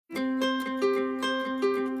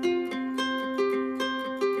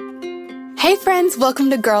Hey friends, welcome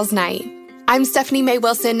to Girls Night. I'm Stephanie Mae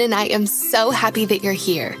Wilson and I am so happy that you're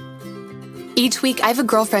here. Each week I have a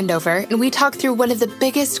girlfriend over and we talk through one of the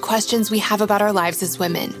biggest questions we have about our lives as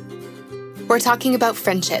women. We're talking about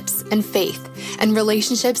friendships and faith and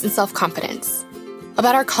relationships and self-confidence,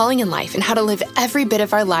 about our calling in life and how to live every bit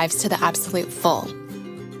of our lives to the absolute full.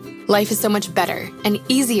 Life is so much better and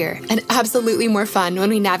easier and absolutely more fun when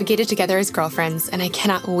we navigate it together as girlfriends, and I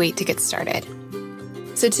cannot wait to get started.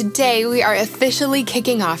 So today we are officially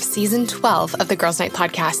kicking off season 12 of the Girls Night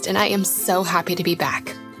podcast, and I am so happy to be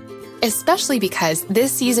back. Especially because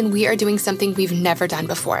this season we are doing something we've never done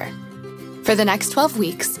before. For the next 12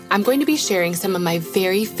 weeks, I'm going to be sharing some of my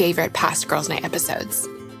very favorite past Girls Night episodes.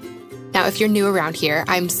 Now, if you're new around here,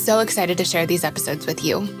 I'm so excited to share these episodes with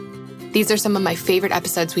you. These are some of my favorite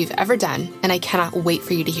episodes we've ever done, and I cannot wait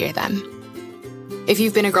for you to hear them. If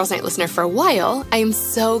you've been a Girls Night listener for a while, I am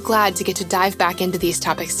so glad to get to dive back into these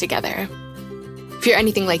topics together. If you're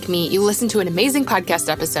anything like me, you listen to an amazing podcast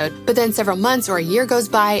episode, but then several months or a year goes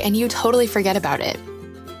by and you totally forget about it.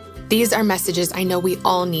 These are messages I know we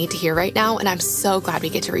all need to hear right now, and I'm so glad we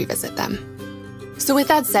get to revisit them. So with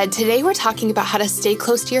that said, today we're talking about how to stay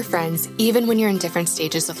close to your friends even when you're in different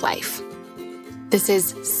stages of life. This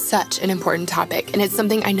is such an important topic, and it's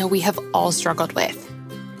something I know we have all struggled with.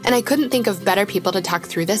 And I couldn't think of better people to talk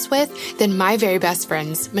through this with than my very best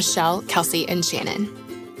friends, Michelle, Kelsey, and Shannon.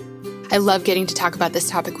 I love getting to talk about this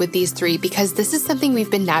topic with these three because this is something we've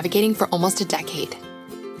been navigating for almost a decade.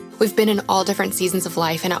 We've been in all different seasons of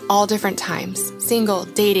life and at all different times, single,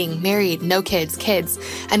 dating, married, no kids,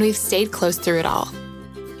 and we've stayed close through it all.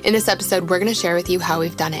 In this episode, we're going to share with you how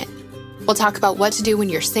we've done it. We'll talk about what to do when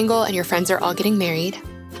you're single and your friends are all getting married,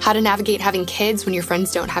 how to navigate having kids when your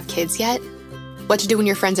friends don't have kids yet, what to do when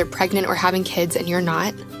your friends are pregnant or having kids and you're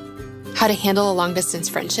not, how to handle a long-distance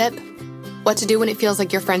friendship, what to do when it feels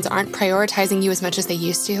like your friends aren't prioritizing you as much as they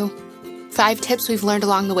used to, 5 tips we've learned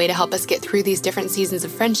along the way to help us get through these different seasons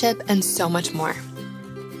of friendship, and so much more.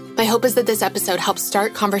 My hope is that this episode helps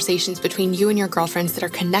start conversations between you and your girlfriends that are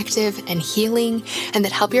connective and healing, and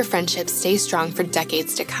that help your friendships stay strong for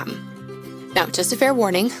decades to come. Now, just a fair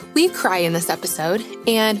warning, we cry in this episode,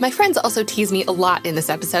 and my friends also tease me a lot in this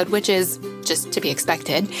episode, which is just to be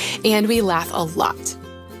expected, and we laugh a lot.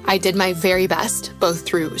 I did my very best, both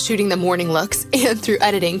through shooting the morning looks and through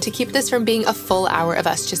editing, to keep this from being a full hour of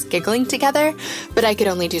us just giggling together, but I could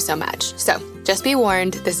only do so much. So, just be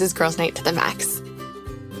warned, this is Girls Night to the max.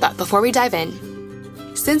 But before we dive in,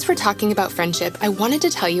 since we're talking about friendship, I wanted to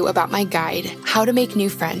tell you about my guide, How to Make New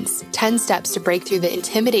Friends, 10 Steps to Break Through the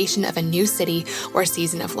Intimidation of a New City or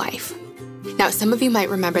Season of Life. Now, some of you might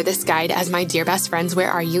remember this guide as my Dear Best Friends,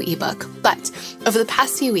 Where Are You ebook, but over the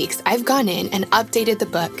past few weeks, I've gone in and updated the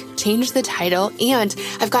book, changed the title, and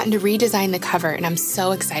I've gotten to redesign the cover, and I'm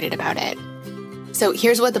so excited about it. So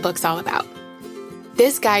here's what the book's all about.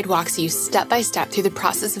 This guide walks you step by step through the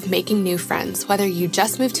process of making new friends, whether you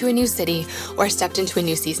just moved to a new city or stepped into a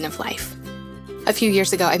new season of life. A few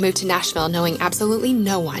years ago, I moved to Nashville knowing absolutely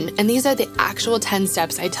no one, and these are the actual 10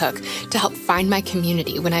 steps I took to help find my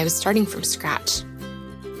community when I was starting from scratch.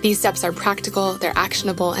 These steps are practical, they're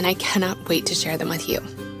actionable, and I cannot wait to share them with you.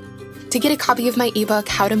 To get a copy of my ebook,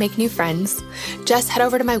 How to Make New Friends, just head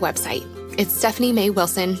over to my website. It's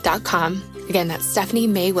stephaniemaywilson.com. Again, that's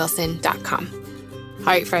stephaniemaywilson.com. All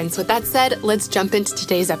right, friends, with that said, let's jump into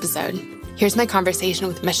today's episode. Here's my conversation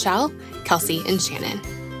with Michelle, Kelsey, and Shannon.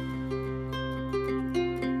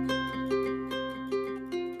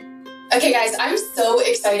 Okay, guys, I'm so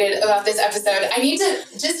excited about this episode. I need to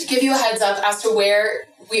just give you a heads up as to where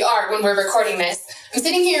we are when we're recording this. I'm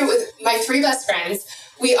sitting here with my 3 best friends.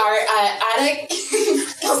 We are at a...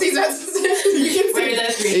 Kelsey's best friends. You can say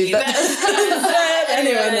the 3 best friends.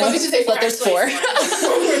 Anyway, what did you say? But there's 4.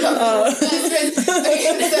 So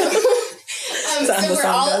we're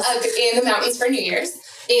all up in the mountains for New Year's.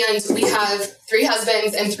 And we have 3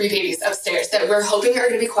 husbands and 3 babies upstairs that we're hoping are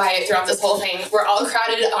going to be quiet throughout this whole thing. We're all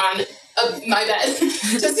crowded on my bed,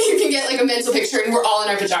 just so you can get like a mental picture, and we're all in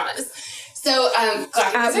our pajamas. So,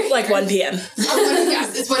 glad at like 1 p.m.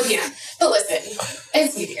 Yes, it's 1 p.m. But listen,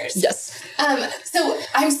 it's New Year's. Yes. So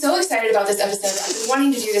I'm so excited about this episode. I've been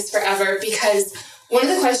wanting to do this forever because one of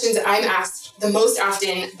the questions I'm asked the most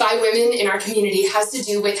often by women in our community has to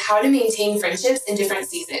do with how to maintain friendships in different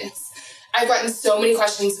seasons. I've gotten so many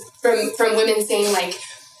questions from women saying, like,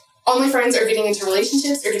 all my friends are getting into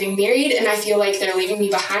relationships or getting married, and I feel like they're leaving me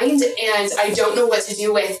behind, and I don't know what to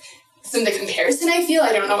do with some of the comparison I feel.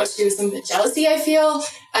 I don't know what to do with some of the jealousy I feel.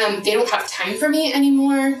 They don't have time for me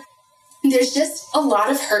anymore. There's just a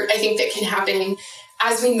lot of hurt, I think, that can happen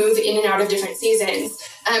as we move in and out of different seasons.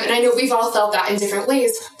 And I know we've all felt that in different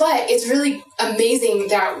ways, but it's really amazing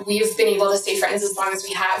that we've been able to stay friends as long as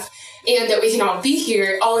we have, and that we can all be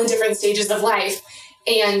here, all in different stages of life,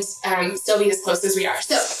 and still be as close as we are.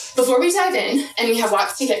 So before we dive in, and we have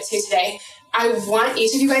lots to get to today, I want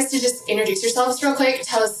each of you guys to just introduce yourselves real quick,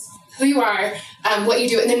 tell us who you are, what you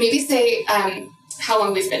do, and then maybe say how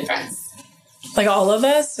long we've been friends. Like all of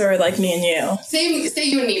us, or like me and you? Say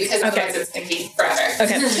you and me, because otherwise it's going to be forever.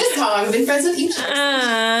 Okay. Just how long we've been friends with each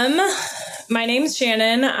other. My name's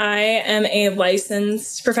Shannon. I am a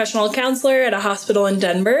licensed professional counselor at a hospital in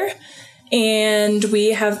Denver, and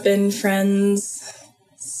we have been friends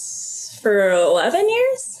for 11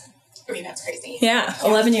 years. I mean, that's crazy. Yeah,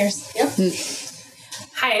 11 years. Yep.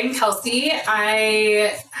 Hi, I'm Kelsey.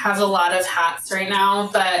 I have a lot of hats right now,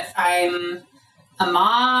 but I'm a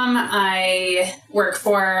mom. I work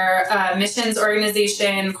for a missions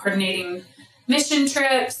organization coordinating mission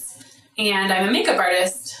trips, and I'm a makeup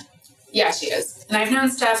artist. Yeah, she is. And I've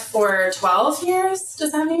known Steph for 12 years.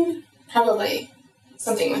 Does that mean? Probably.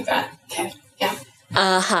 Something like that. Okay. Yeah.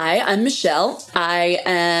 Hi, I'm Michelle. I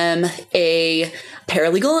am a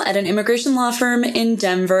paralegal at an immigration law firm in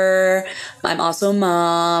Denver. I'm also a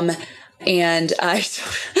mom, and I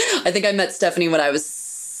think I met Stephanie when I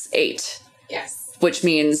was 8. Yes. Which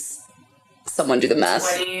means, someone do the math.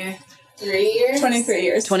 23 years? 23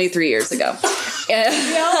 years. 23 years ago. We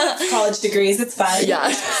all have college degrees. It's fine.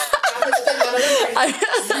 Yeah.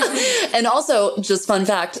 And also, just fun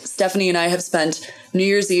fact, Stephanie and I have spent New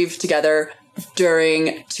Year's Eve together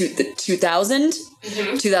during 2000,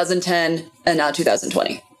 2010, and now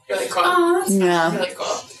 2020. Really cool. Oh, that's Yeah. Really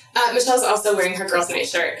cool. Michelle's also wearing her girls' night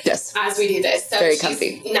shirt. Yes. As we do this. So Very she's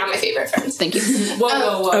comfy. now my favorite friend. Thank you.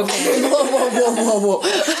 Whoa. Okay. Whoa.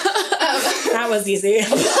 That was easy.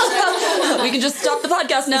 We can just stop the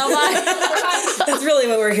podcast now. Bye. That's really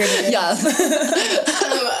what we're here to do. Yeah.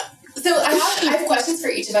 So I have questions for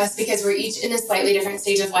each of us, because we're each in a slightly different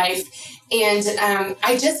stage of life. And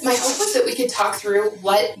my hope was that we could talk through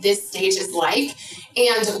what this stage is like,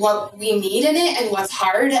 and what we need in it, and what's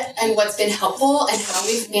hard, and what's been helpful, and how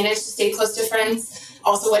we've managed to stay close to friends.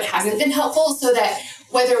 Also, what hasn't been helpful, so that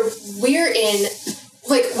whether we're in,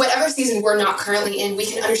 like, whatever season we're not currently in, we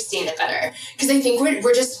can understand it better. Because I think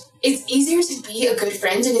we're just, it's easier to be a good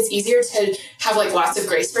friend, and it's easier to have, like, lots of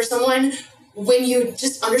grace for someone when you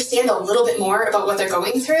just understand a little bit more about what they're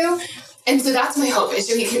going through. And so that's my hope, is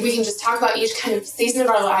we can just talk about each kind of season of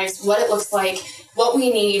our lives, what it looks like, what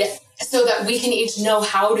we need, so that we can each know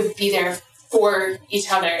how to be there for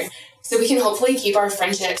each other, so we can hopefully keep our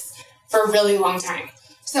friendships for a really long time.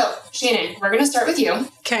 So, Shannon, we're going to start with you.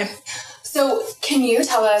 Okay. So can you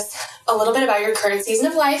tell us a little bit about your current season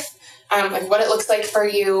of life, like what it looks like for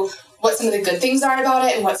you, what some of the good things are about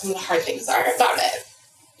it, and what some of the hard things are about it?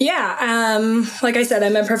 Yeah. Like I said,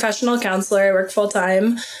 I'm a professional counselor. I work full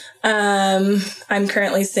time. I'm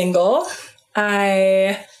currently single.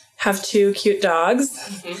 I have 2 cute dogs.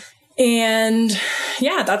 Mm-hmm. And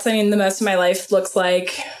yeah, that's, the most of my life looks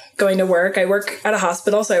like going to work. I work at a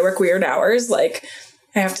hospital, so I work weird hours. Like,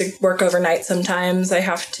 I have to work overnight sometimes. I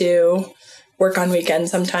have to work on weekends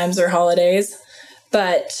sometimes, or holidays.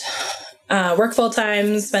 But work full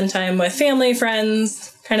time, spend time with family,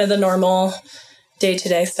 friends, kind of the normal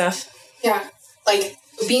day-to-day stuff. Yeah. Like,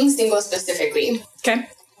 being single specifically. Okay.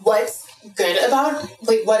 What's good about,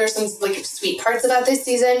 like, what are some, like, sweet parts about this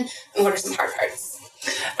season, and what are some hard parts?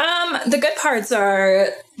 The good parts are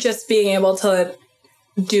just being able to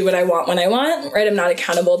do what I want when I want, right? I'm not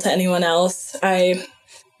accountable to anyone else. I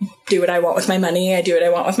do what I want with my money. I do what I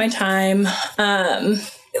want with my time.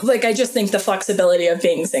 I just think the flexibility of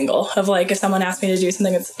being single, of, like, if someone asks me to do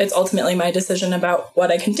something, it's ultimately my decision about what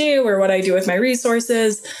I can do or what I do with my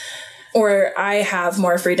resources. Or I have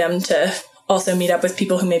more freedom to also meet up with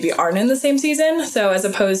people who maybe aren't in the same season. So as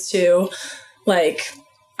opposed to, like,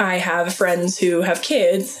 I have friends who have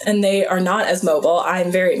kids and they are not as mobile.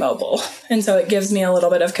 I'm very mobile. And so it gives me a little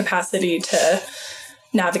bit of capacity to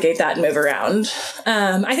navigate that and move around.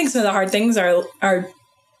 I think some of the hard things are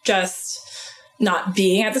just not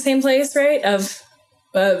being at the same place, right? Of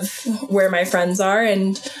where my friends are.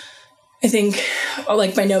 And I think,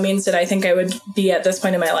 like, by no means did I think I would be at this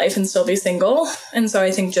point in my life and still be single. And so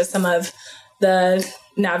I think just some of the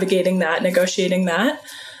navigating that, negotiating that.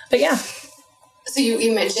 But yeah. So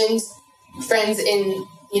you mentioned friends in,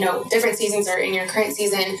 different seasons or in your current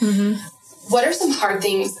season. Mm-hmm. What are some hard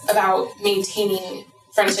things about maintaining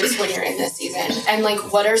friendships when you're in this season? And,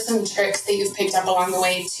 like, what are some tricks that you've picked up along the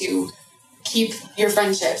way to keep your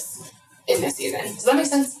friendships in this season? Does that make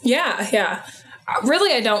sense? Yeah.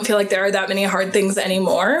 Really, I don't feel like there are that many hard things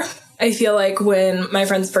anymore. I feel like when my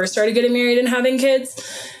friends first started getting married and having kids,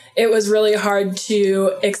 it was really hard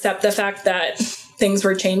to accept the fact that things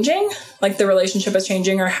were changing, like the relationship was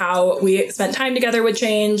changing or how we spent time together would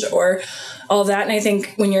change or all of that. And I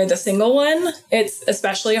think when you're the single one, it's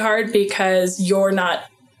especially hard because you're not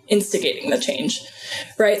instigating the change,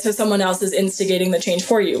 right? So someone else is instigating the change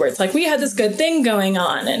for you, where it's like, we had this good thing going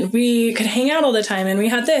on and we could hang out all the time and we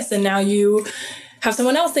had this, and now you have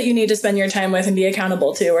someone else that you need to spend your time with and be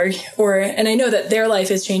accountable to, or and I know that their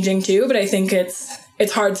life is changing too, but I think it's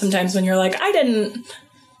hard sometimes when you're like, I didn't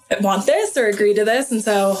want this or agree to this. And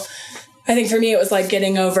so I think for me, it was like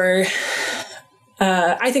getting over,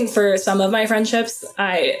 I think for some of my friendships,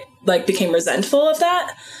 I like became resentful of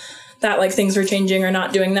that like things were changing or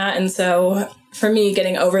not doing that. And so for me,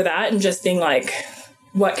 getting over that and just being like,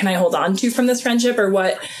 what can I hold on to from this friendship, or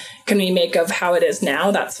what can we make of how it is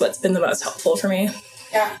now? That's what's been the most helpful for me.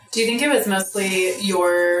 Yeah. Do you think it was mostly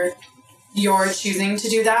your choosing to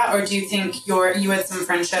do that, or do you think you had some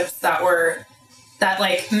friendships that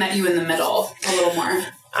like met you in the middle a little more?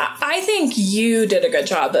 I think you did a good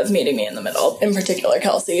job of meeting me in the middle, in particular,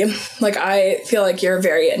 Kelsey. Like, I feel like you're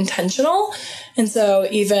very intentional. And so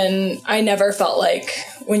even I never felt like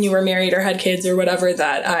when you were married or had kids or whatever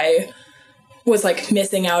that I was like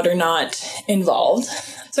missing out or not involved.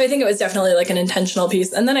 So I think it was definitely like an intentional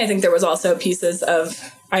piece. And then I think there was also pieces of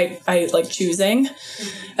I like choosing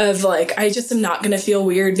of like, I just am not going to feel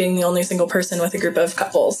weird being the only single person with a group of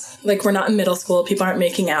couples. Like, we're not in middle school. People aren't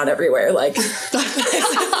making out everywhere. Like, we're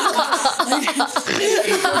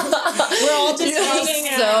all just hanging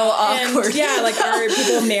out. So awkward. And yeah. Like, are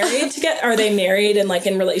people married together? Are they married and like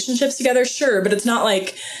in relationships together? Sure. But it's not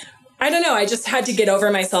like, I don't know. I just had to get over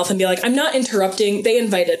myself and be like, I'm not interrupting. They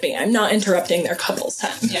invited me. I'm not interrupting their couples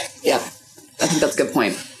time. Yeah. I think that's a good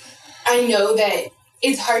point. I know that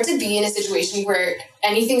it's hard to be in a situation where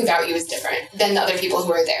anything about you is different than the other people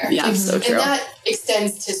who are there. Yeah, so true. And that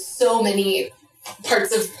extends to so many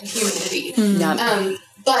parts of humanity. Yeah.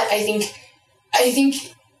 But I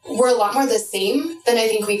think we're a lot more the same than I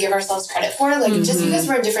think we give ourselves credit for. Like, just because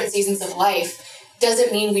we're in different seasons of life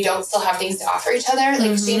doesn't mean we don't still have things to offer each other.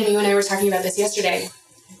 Like, Shane and you and I were talking about this yesterday.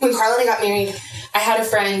 When Carl and I got married, I had a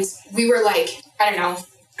friend, we were like, I don't know,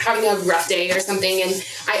 having a rough day or something, and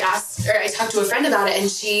I talked to a friend about it, and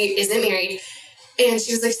she isn't married, and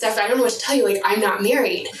she was like, Steph, I don't know what to tell you, like, I'm not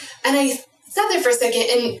married. And I sat there for a second,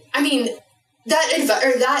 and I mean,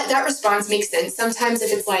 that response makes sense. Sometimes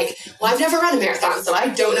if it's like, well, I've never run a marathon, so I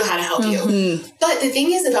don't know how to help you. But the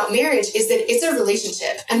thing is about marriage is that it's a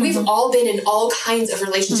relationship, and we've all been in all kinds of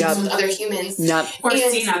relationships with other humans. Or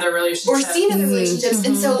seen other relationships.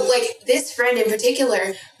 And so, like, this friend in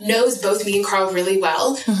particular knows both me and Carl really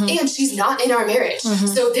well, and she's not in our marriage.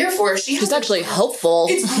 So therefore, she's actually helpful.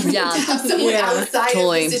 It's hard to have someone outside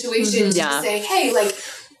of the situation to say, hey, like,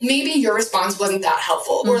 maybe your response wasn't that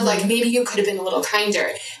helpful, or like maybe you could have been a little kinder,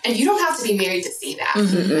 and you don't have to be married to see that.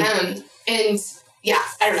 And yeah,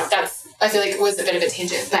 I don't know. I feel like it was a bit of a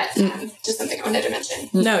tangent, but just something I wanted to mention.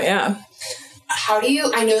 No, yeah.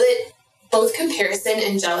 I know that both comparison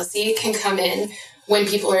and jealousy can come in when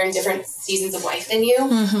people are in different seasons of life than you.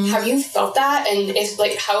 Have you felt that? And if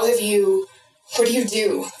like, what do you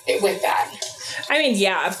do with that? I mean,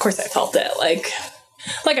 yeah, of course I felt it.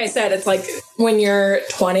 Like I said, it's like when you're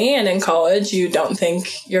 20 and in college, you don't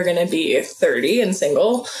think you're going to be 30 and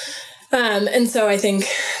single. And so I think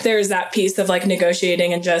there's that piece of like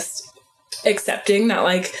negotiating and just accepting that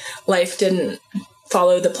like life didn't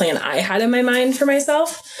follow the plan I had in my mind for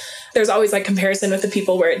myself. There's always like comparison with the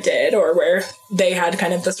people where it did, or where they had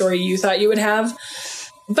kind of the story you thought you would have.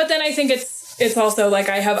 But then I think it's also like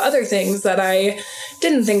I have other things that I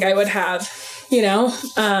didn't think I would have. You know,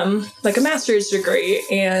 like a master's degree,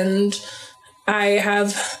 and I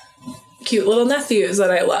have cute little nephews that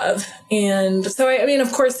I love. And so, I mean,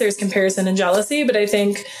 of course there's comparison and jealousy, but I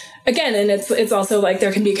think, again, and it's also like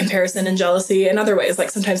there can be comparison and jealousy in other ways.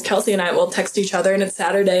 Like sometimes Kelsey and I will text each other and it's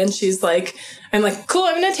Saturday and she's like, I'm like, cool,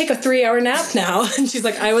 I'm going to take a 3-hour nap now. And she's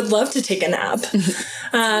like, I would love to take a nap.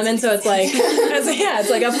 And so it's like, it's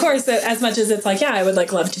like, of course, as much as it's like, yeah, I would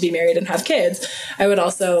like love to be married and have kids. I would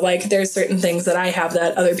also like, there's certain things that I have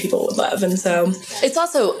that other people would love. And so it's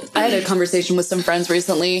also, I had a conversation with some friends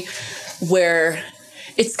recently where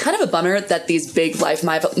it's kind of a bummer that these big life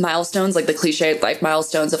milestones, like the cliche life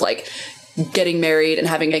milestones of like getting married and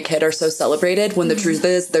having a kid are so celebrated, when the truth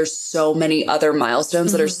is there's so many other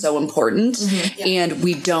milestones that are so important. And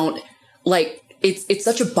we don't like, it's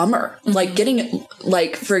such a bummer. Like getting,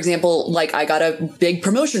 like, for example, like I got a big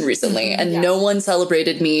promotion recently and no one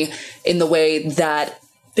celebrated me in the way that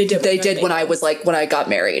they did when I was like, when I got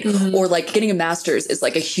married, or like getting a master's is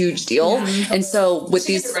like a huge deal. And so with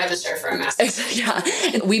these register for a master's.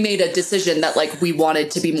 and we made a decision that like we wanted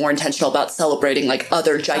to be more intentional about celebrating like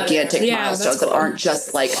other gigantic milestones that aren't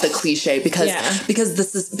just like the cliche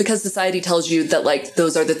because society tells you that like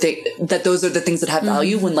those are the things that have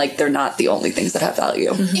value when like they're not the only things that have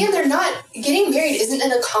value. And they're not, getting married isn't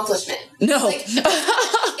an accomplishment. No. Like,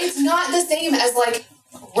 it's not the same as like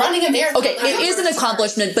running a marathon. Okay, it is an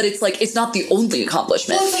accomplishment, but it's like, it's not the only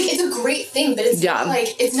accomplishment. Well, it's like, it's a great thing, but it's not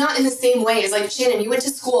like, it's not in the same way as like, Shannon, you went to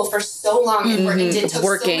school for so long and took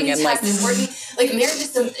working so many tests and working. Like,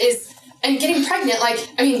 marriage is and getting pregnant, like,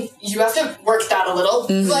 I mean, you have to work that a little.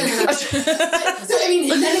 Like, so, I mean,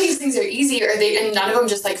 none of these things are easy, and none of them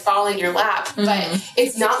just like fall in your lap. But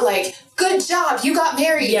it's not like, good job, you got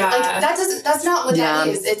married. Yeah. Like, that's not what that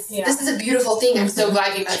is. This is a beautiful thing. I'm so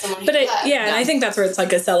glad you met someone who and I think that's where it's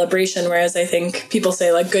like a celebration, whereas I think people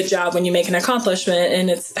say like, good job when you make an accomplishment,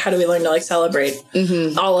 and it's how do we learn to like celebrate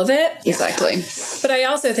all of it? Exactly. But I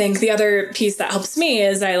also think the other piece that helps me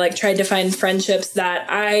is I like tried to find friendships that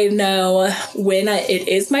I know when it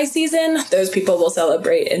is my season, those people will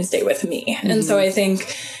celebrate and stay with me. And so I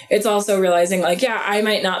think it's also realizing like, yeah, I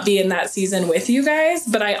might not be in that season with you guys,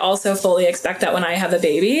 but I also fully expect that when I have a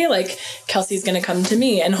baby, like Kelsey's going to come to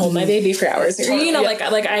me and hold my baby for hours. Or, you know, like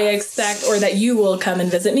I expect, or that you will come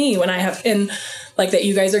and visit me when I have, and like that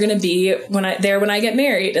you guys are going to be when I get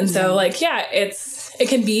married. And so like, yeah, it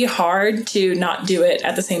can be hard to not do it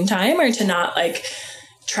at the same time or to not like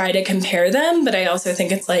try to compare them. But I also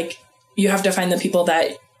think it's like, you have to find the people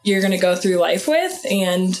that you're going to go through life with,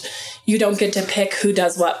 and you don't get to pick who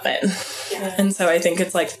does what when. Yeah. And so I think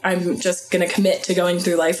it's like, I'm just going to commit to going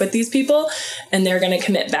through life with these people, and they're going to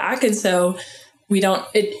commit back. And so we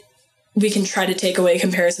can try to take away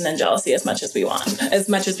comparison and jealousy as much as we want, as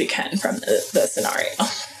much as we can from the scenario. I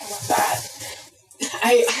love that.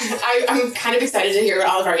 I'm kind of excited to hear what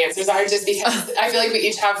all of our answers are, just because I feel like we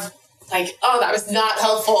each have like, oh, that was not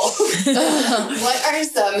helpful. What are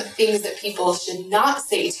some things that people should not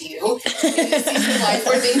say to you in this season of life,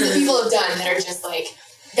 or things that people have done that are just like,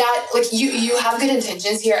 that, like, you have good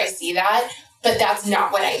intentions here, I see that, but that's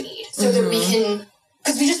not what I need. So that we can,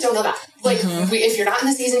 because we just don't know that. Like, if you're not in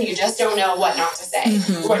the season, you just don't know what not to say,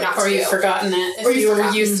 or what not to do. Or you've forgotten it, or you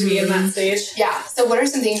were used to be in that stage. Yeah, so what are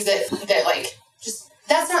some things that like, just,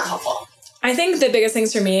 that's not helpful? I think the biggest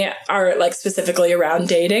things for me are like specifically around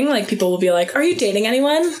dating. Like people will be like, are you dating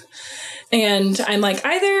anyone? And I'm like,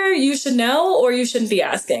 either you should know or you shouldn't be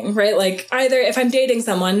asking, right? Like either if I'm dating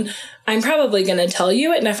someone, I'm probably going to tell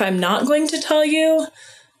you it. And if I'm not going to tell you,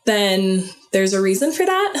 then there's a reason for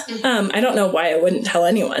that. I don't know why I wouldn't tell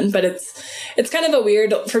anyone, but it's kind of a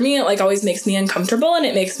weird, for me, it like always makes me uncomfortable, and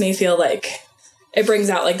it makes me feel like it brings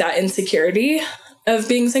out like that insecurity of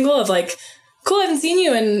being single, of like, cool, I haven't seen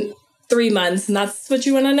you in 3 months and that's what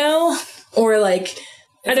you want to know, or like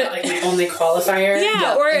is that like my only qualifier?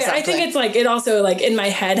 Yeah, or exactly. I think it's like, it also like in my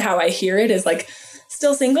head how I hear it is like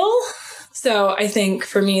still single, so I think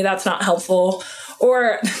for me that's not helpful.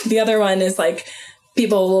 Or the other one is like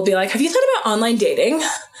people will be like, have you thought about online dating?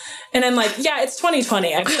 And I'm like, yeah, it's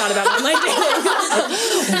 2020. I've thought about online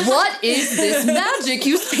dating. What is this magic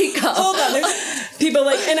you speak of? Hold on. People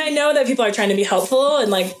like, and I know that people are trying to be helpful and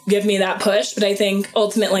like give me that push, but I think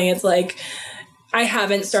ultimately it's like, I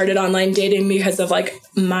haven't started online dating because of like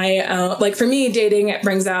my, like for me, dating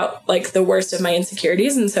brings out like the worst of my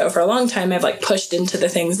insecurities. And so for a long time, I've like pushed into the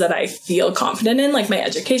things that I feel confident in, like my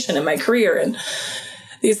education and my career and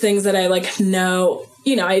these things that I like know,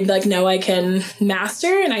 you know, I like know I can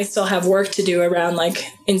master, and I still have work to do around like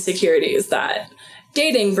insecurities that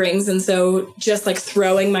dating brings. And so just like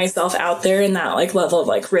throwing myself out there in that like level of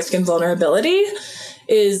like risk and vulnerability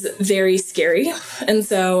is very scary. And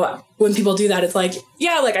so when people do that, it's like,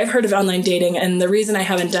 yeah, like I've heard of online dating, and the reason I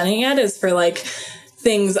haven't done it yet is for like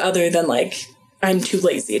things other than like I'm too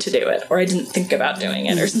lazy to do it, or I didn't think about doing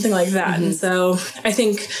it, or something like that. And so I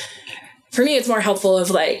think for me, it's more helpful of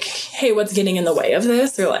like, hey, what's getting in the way of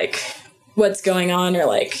this? Or like, what's going on? Or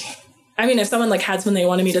like, I mean, if someone like had someone they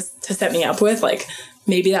wanted me to set me up with, like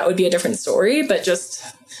maybe that would be a different story, but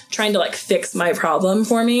just trying to like fix my problem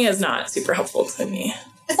for me is not super helpful to me.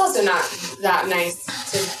 It's also not that nice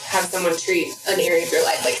to have someone treat an area of your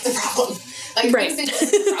life like it's a problem. Like, right. It's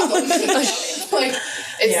a problem. Like,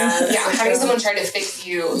 it's, having someone try to fix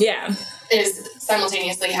you is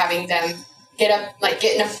simultaneously having them get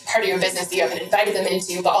in a part of your business that you haven't invited them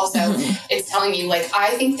into, but also it's telling you, like,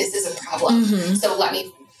 I think this is a problem, so let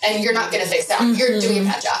me, and you're not going to fix that. You're doing a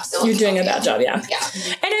bad job. So you're doing a bad job, yeah. And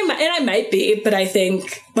I might be, but I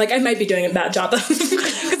think, like, I might be doing a bad job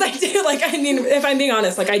because I do. Like, I mean, if I'm being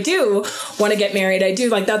honest, like, I do want to get married. I do,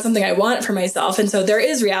 like, that's something I want for myself. And so there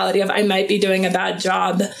is reality of I might be doing a bad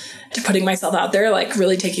job to putting myself out there, like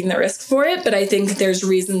really taking the risk for it. But I think there's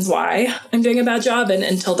reasons why I'm doing a bad job. And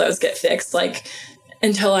until those get fixed, like,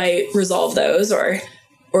 until I resolve those or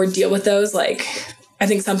deal with those, like, I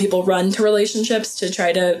think some people run to relationships to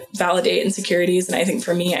try to validate insecurities. And I think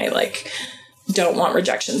for me, I like don't want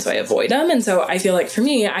rejection, so I avoid them. And so I feel like for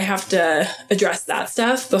me, I have to address that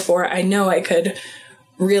stuff before I know I could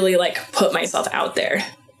really like put myself out there.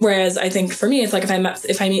 Whereas I think for me, it's like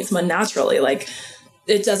if I meet someone naturally, like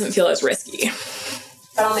it doesn't feel as risky.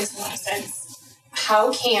 That all makes a lot of sense.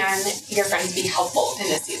 How can your friends be helpful in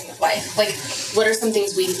this season of life? Like, what are some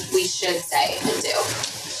things we should say and do?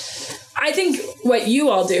 I think what you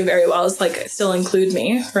all do very well is like still include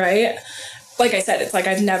me, right? Like I said, it's like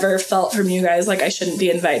I've never felt from you guys like I shouldn't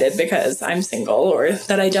be invited because I'm single or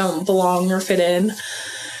that I don't belong or fit in.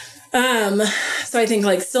 So I think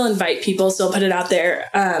like still invite people, still put it out there.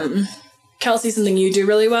 Kelsey, something you do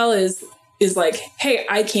really well is like, hey,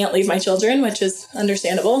 I can't leave my children, which is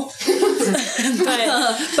understandable.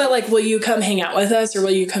 but like, will you come hang out with us or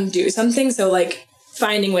will you come do something? So like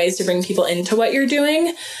finding ways to bring people into what you're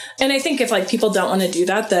doing. And I think if like people don't want to do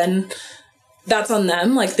that, then that's on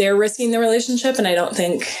them. Like they're risking the relationship. And I don't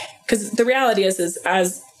think, because the reality is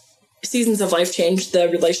as seasons of life change, the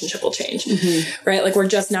relationship will change, right? Like we're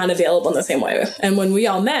just not available in the same way. And when we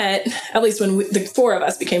all met, at least when the four of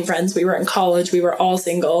us became friends, we were in college, we were all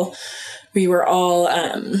single, we were all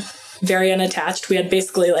very unattached. We had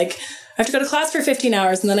basically like, I have to go to class for 15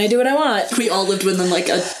 hours and then I do what I want. We all lived within like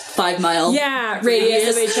a 5-mile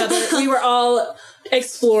radius of each other. We were all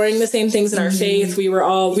exploring the same things in our faith. We were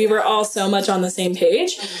all so much on the same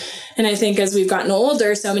page. And I think as we've gotten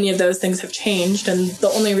older, so many of those things have changed. And the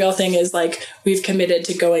only real thing is like, we've committed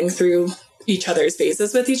to going through each other's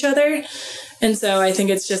phases with each other. And so I think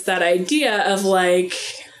it's just that idea of like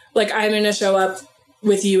I'm going to show up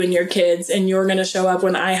with you and your kids and you're going to show up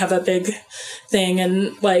when I have a big thing.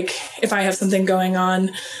 And like, if I have something going on,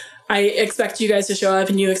 I expect you guys to show up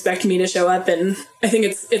and you expect me to show up. And I think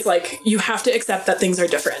it's like, you have to accept that things are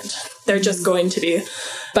different. They're just going to be,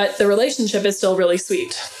 but the relationship is still really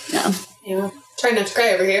sweet. Yeah. Trying not to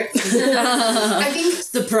cry over here. I think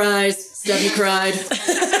surprise, Stephanie cried.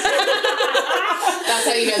 That's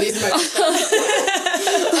how you know these emotions.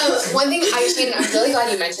 One thing and I'm really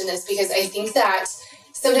glad you mentioned this because I think that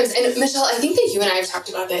sometimes, and Michelle, I think that you and I have talked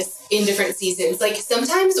about this in different seasons. Like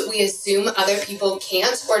sometimes we assume other people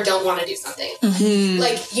can't or don't want to do something.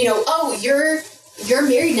 Like, you know, oh, you're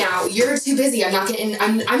married now. You're too busy. I'm not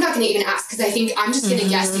gonna even ask because I think I'm just gonna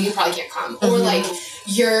guess that you probably can't come. Or like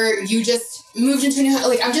you just moved into a new house.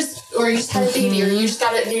 Like or you just had a baby or you just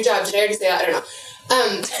got a new job. Did I already say that? I don't know.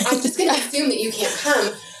 I'm just gonna assume that you can't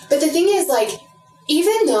come. But the thing is, like,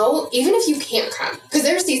 even if you can't come, because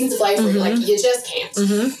there are seasons of life where you're like, you just can't,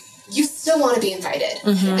 you still want to be invited.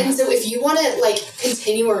 And so if you want to, like,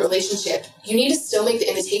 continue a relationship, you need to still make the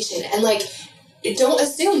invitation. And, like, don't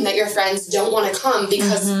assume that your friends don't want to come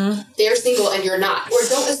because they're single and you're not. Or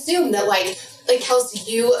don't assume that, like Kelsey,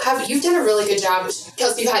 you've done a really good job.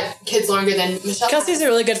 Kelsey, you've had kids longer than Michelle. Kelsey's a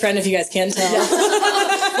really good friend if you guys can't tell.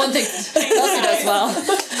 One thing Kelsey does well.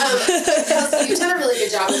 Kelsey, you've done a really good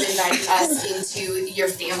job of inviting us into your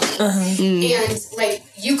family. And like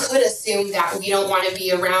you could assume that we don't want to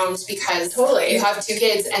be around because you have 2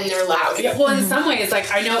 kids and they're loud. Yeah, well, in some ways, like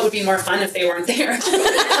I know it would be more fun if they weren't there. Like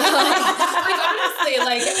honestly,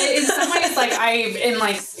 like in some ways, like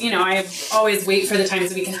I always wait for the times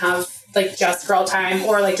that we can have like just girl time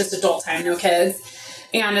or like just adult time, no kids.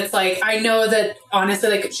 And it's like, I know that honestly,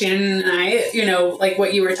 like Shannon and I, you know, like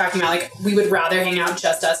what you were talking about, like we would rather hang out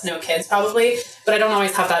just us, no kids probably, but I don't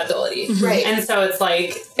always have that ability. Right. And so it's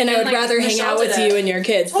like, and I would like, rather hang out with you and your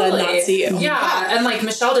kids than not see you. Yeah. And like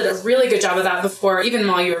Michelle did a really good job of that before, even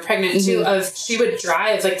while you were pregnant too, of she would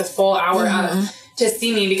drive like the full hour up to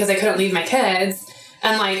see me because I couldn't leave my kids.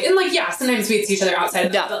 And yeah, sometimes we'd see each other outside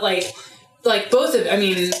of that, but like both of, I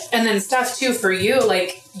mean, and then stuff too for you,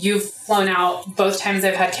 like you've flown out both times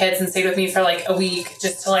I've had kids and stayed with me for like a week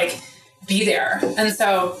just to like be there. And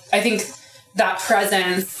so I think that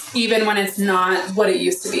presence, even when it's not what it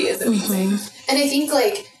used to be, is amazing. And I think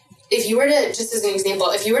like, if you were to, just as an example,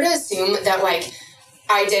 if you were to assume that like,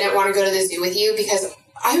 I didn't want to go to the zoo with you because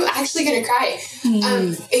I'm actually going to cry.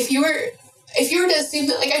 If you were to assume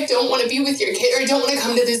that, like, I don't want to be with your kid or I don't want to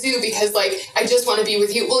come to the zoo because, like, I just want to be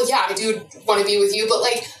with you. Well, yeah, I do want to be with you. But,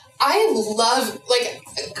 like, I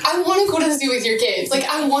want to go to the zoo with your kids. Like,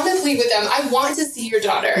 I want to play with them. I want to see your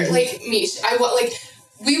daughter. Like, Mish,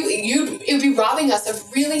 it would be robbing us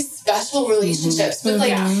of really special relationships. But,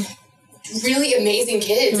 like, really amazing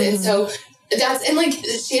kids. And so and like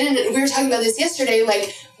Shannon, we were talking about this yesterday,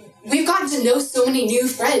 like we've gotten to know so many new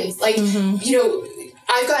friends. Like, you know,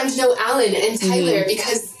 I've gotten to know Alan and Tyler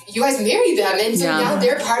because you guys married them. And so now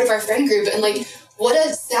they're part of our friend group. And like, what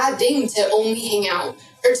a sad thing to only hang out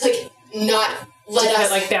or to like not let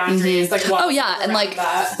us like boundaries. Like, oh yeah, and like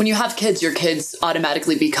when you have kids, your kids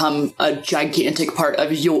automatically become a gigantic part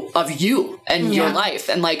of you and your life.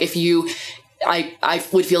 And like if you, I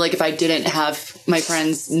would feel like if I didn't have my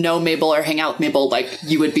friends know Mabel or hang out with Mabel, like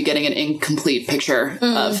you would be getting an incomplete picture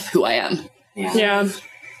of who I am. Yeah.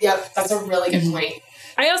 Yep, that's a really good point.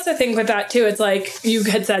 I also think with that too, it's like you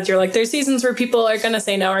had said, you're like, there's seasons where people are going to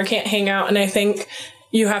say no or can't hang out. And I think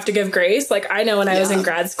you have to give grace. Like I know when I was in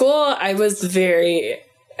grad school, I was very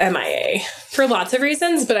MIA for lots of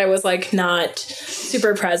reasons, but I was like not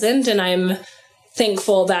super present. And I'm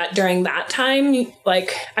thankful that during that time,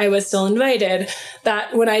 like I was still invited,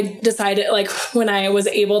 that when I decided, like when I was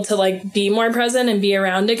able to like be more present and be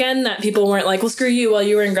around again, that people weren't like, well, screw you, while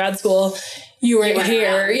you were in grad school, you weren't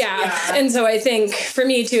here. Yeah. And so I think for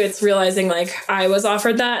me too, it's realizing like I was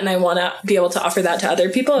offered that and I want to be able to offer that to other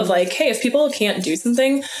people of like, hey, if people can't do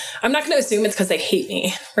something, I'm not going to assume it's because they hate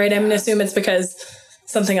me, right? I'm going to assume it's because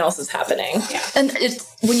something else is happening. Yeah. And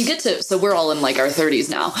it's when you get to, so we're all in like our 30s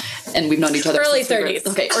now and we've known each other. Early 30s.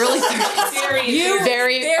 Okay. Early 30s.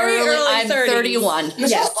 very early. I'm 30s. 31.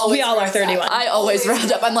 Yes. We all are 31. I always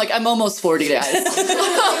round up. I'm almost 40, guys. We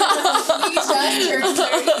just turned 30.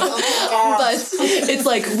 Oh but it's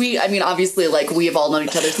like obviously like we have all known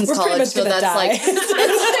each other since college. So that's like,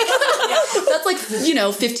 that's like, you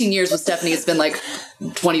know, 15 years with Stephanie. It's been like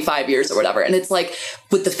 25 years or whatever. And it's like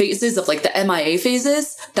with the phases of like the MIA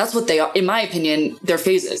phases, that's what they are. In my opinion, they're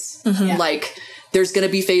phases. Like there's going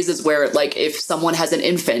to be phases where like if someone has an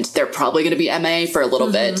infant, they're probably going to be MIA for a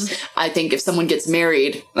little bit. I think if someone gets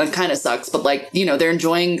married, that kind of sucks. But like, you know, they're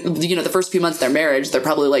enjoying, you know, the first few months of their marriage, they're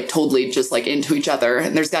probably like totally just like into each other.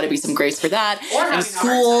 And there's got to be some grace for that. Or having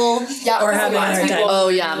school. Or having a hard time. Oh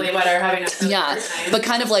yeah. Really what are having a yeah. But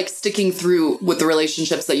kind of like sticking through with the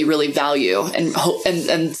relationships that you really value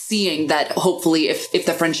and seeing that hopefully if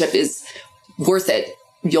the friendship is worth it,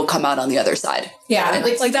 you'll come out on the other side. Yeah.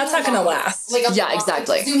 Like that's not going to last. Like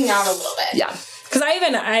exactly. Zooming out a little bit. Yeah. Because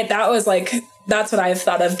that was like, that's what I've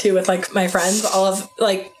thought of too with like my friends. All of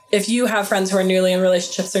like, if you have friends who are newly in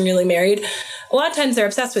relationships or newly married, a lot of times they're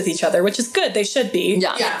obsessed with each other, which is good. They should be.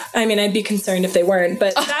 Yeah. I mean, I'd be concerned if they weren't,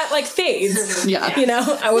 but that like fades. Yeah. You know,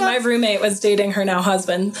 when my roommate was dating her now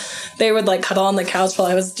husband, they would like cuddle on the couch while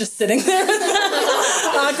I was just sitting there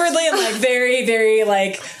awkwardly and like very, very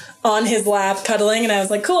like on his lap cuddling, and I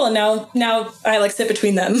was like, cool. And now I like sit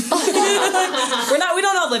between them. we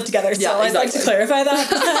don't all live together, so I'd like to clarify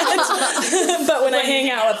that. But when I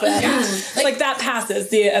hang out with them, like that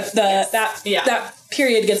passes. That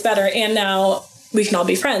period gets better, and now we can all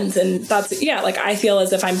be friends. And that's like I feel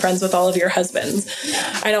as if I'm friends with all of your husbands.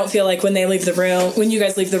 I don't feel like when you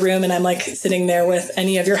guys leave the room, and I'm like sitting there with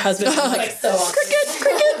any of your husbands, I'm like so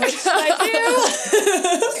cricket. I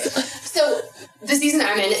do. So the season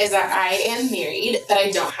I'm in is that I am married, but I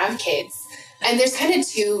don't have kids. And there's kind of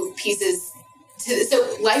two pieces to this.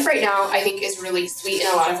 So life right now, I think, is really sweet in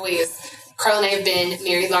a lot of ways. Carl and I have been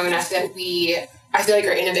married long enough that I feel like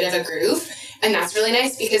we're in a bit of a groove. And that's really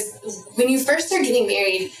nice because when you first start getting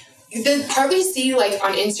married, the part we see like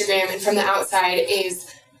on Instagram and from the outside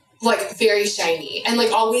is like very shiny. And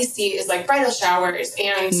like all we see is like bridal showers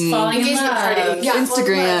and falling engagement party. Yeah,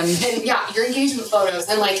 Instagram. And your engagement photos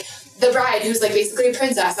and like the bride who's like basically a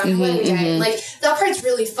princess on her wedding day. Like that part's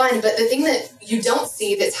really fun, but the thing that you don't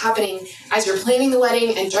see that's happening as you're planning the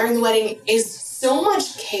wedding and during the wedding is so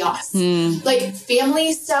much chaos. Like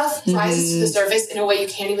family stuff rises to the surface in a way you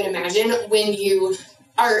can't even imagine when you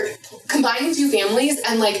are combining two families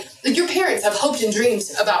and like your parents have hoped and dreamed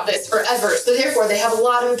about this forever, so therefore they have a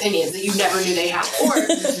lot of opinions that you never knew they had, or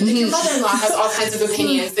your mother-in-law has all kinds of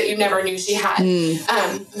opinions that you never knew she had.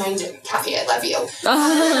 Mind you, Kathy, I love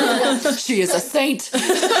you. She is a saint.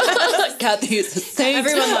 Kathy is a saint.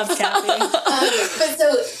 Everyone loves Kathy. But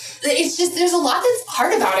so it's just there's a lot that's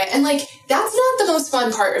hard about it, and like that's not the most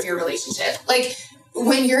fun part of your relationship. Like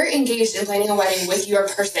when you're engaged in planning a wedding with your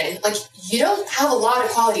person, like you don't have a lot of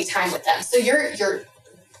quality time with them. So you're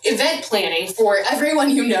event planning for everyone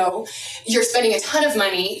you know. You're spending a ton of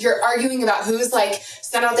money. You're arguing about who's like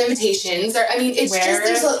sent out the invitations. Or I mean, it's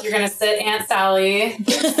just you're gonna sit Aunt Sally.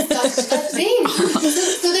 That's the thing.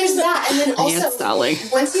 So there's that, and then also Aunt Sally.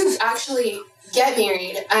 Once you actually get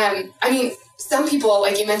married, I mean, some people,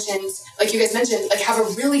 like you guys mentioned, like have a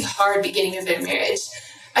really hard beginning of their marriage.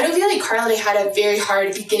 I don't feel like Carl and I had a very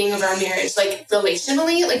hard beginning of our marriage, like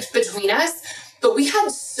relationally, like between us, but we had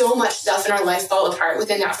so much stuff in our life fall apart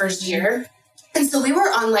within that first year. And so we were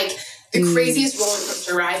on like the craziest roller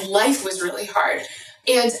coaster ride. Life was really hard.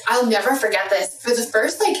 And I'll never forget this. For the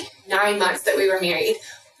first like 9 months that we were married,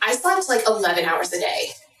 I slept like 11 hours a day.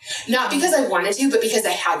 Not because I wanted to, but because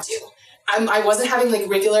I had to. I wasn't having like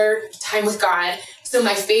regular time with God. So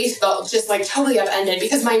my faith felt just like totally upended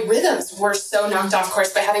because my rhythms were so knocked off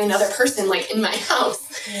course by having another person like in my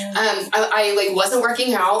house. Yeah. I like wasn't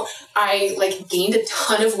working out. I like gained a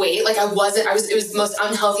ton of weight. Like it was the most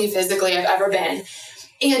unhealthy physically I've ever been.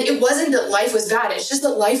 And it wasn't that life was bad. It's just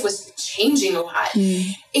that life was changing a lot.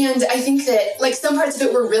 And I think that like some parts of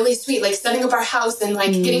it were really sweet, like setting up our house and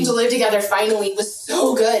like getting to live together finally was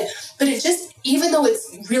so good. But it just, even though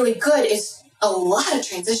it's really good, it's a lot of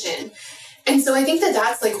transition. And so I think that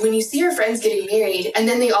that's like when you see your friends getting married and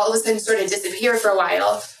then they all of a sudden sort of disappear for a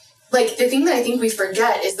while, like the thing that I think we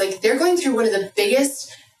forget is like they're going through one of the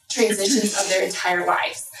biggest transitions of their entire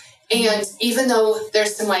lives. And even though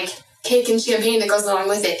there's some like cake and champagne that goes along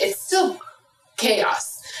with it, it's still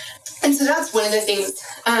chaos. And so that's one of the things.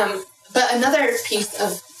 But another piece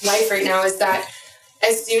of life right now is that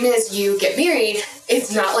as soon as you get married,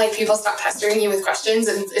 it's not like people stop pestering you with questions,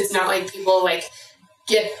 and it's not like people like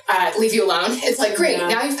leave you alone. It's like, great,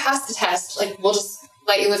 now you've passed the test. Like, we'll just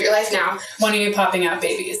let you live your life now. When are you popping out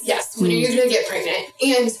babies? Yes. When are you going to get pregnant?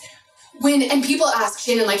 And people ask,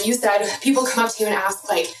 Shannon, like you said, people come up to you and ask,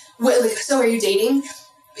 like, what, like, so are you dating?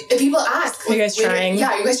 People ask, are you guys trying?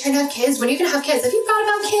 Yeah, you guys trying to have kids? When are you going to have kids? Have you thought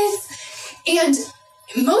about kids? And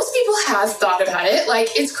most people have thought about it. Like,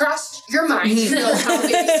 it's crossed your mind to know how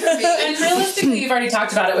babies are made. And realistically, you've already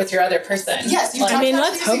talked about it with your other person. Yes, you've talked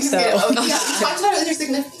about it with your significant other. Yeah, you've talked about it with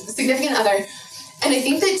your significant other. And I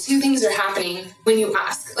think that two things are happening when you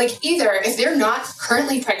ask. Like, either if they're not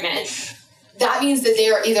currently pregnant, that means that they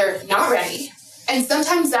are either not ready. And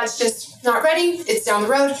sometimes that's just not ready. It's down the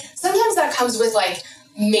road. Sometimes that comes with, like,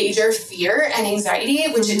 major fear and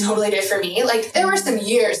anxiety, which it totally did for me. Like, there were some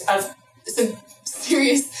years of some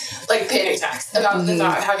serious, like, panic attacks about the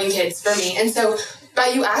thought of having kids for me. And so by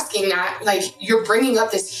you asking that, like, you're bringing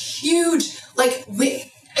up this huge, like,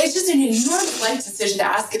 it's just an enormous life decision to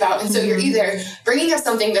ask about. And so you're either bringing up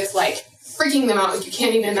something that's, like, freaking them out, like you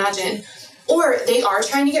can't even imagine, or they are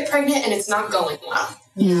trying to get pregnant and it's not going well.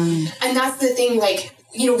 And that's the thing, like,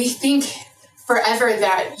 you know, we think forever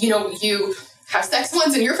that, you know, you have sex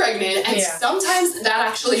once and you're pregnant, and sometimes that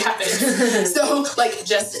actually happens. So, like,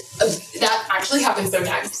 just that actually happens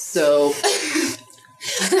sometimes. So,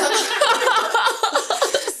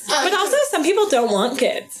 but also some people don't want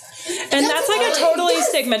kids, and that's like a totally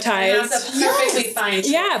stigmatized. That's a perfectly fine.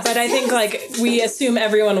 Yeah, but I think like we assume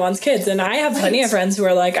everyone wants kids, and I have plenty of friends who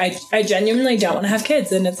are like, I genuinely don't want to have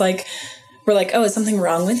kids, and it's like, we're like, oh, is something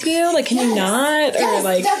wrong with you? Like, can you not? Or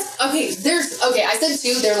like, that's okay. I said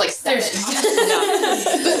two. They're like 7.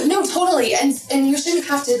 But no, totally. And you shouldn't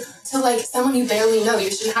have to like someone you barely know. You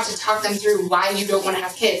shouldn't have to talk them through why you don't want to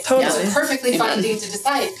have kids. Totally, it's a perfectly fine thing to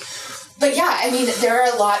decide. But yeah, I mean, there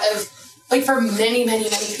are a lot of like for many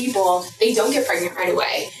people, they don't get pregnant right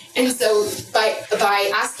away. And so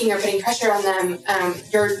by asking or putting pressure on them,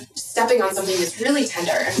 you're stepping on something that's really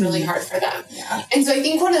tender and really hard for them. Yeah. And so I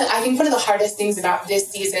think one of the hardest things about this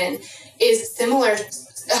season is similarly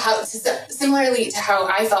to how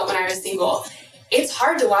I felt when I was single. It's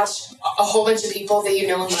hard to watch a whole bunch of people that you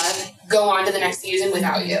know and love go on to the next season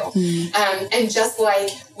without you. And just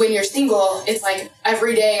like when you're single, it's like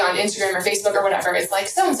every day on Instagram or Facebook or whatever, it's like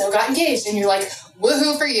so-and-so got engaged and you're like,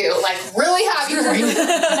 woohoo for you, like really happy for you.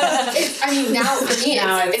 I mean, now for me,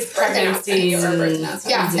 it's pregnancy or birth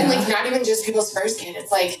announcement. Yeah, and like not even just people's first kid.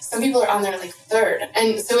 It's like some people are on their like third.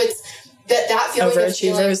 And so it's that feeling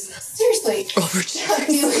overachievers. Seriously.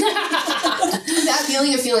 Overachievers. That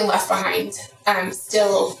feeling of feeling left behind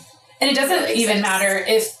still. And it doesn't even matter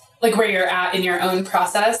if, like, where you're at in your own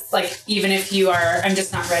process, like, even if you are, I'm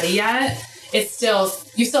just not ready yet, it's still,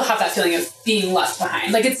 you still have that feeling of being left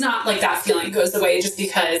behind. Like, it's not like that feeling goes away just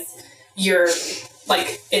because you're,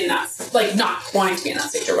 like, in that, like, not wanting to be in that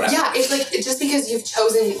stage or whatever. Yeah, it's like, just because you've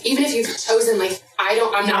chosen, even if you've chosen, like,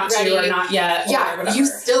 I'm not ready. Or not yet. Yeah, whatever. You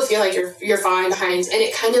still feel like you're falling behind. And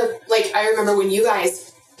it kind of, like, I remember when you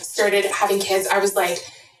guys started having kids, I was like,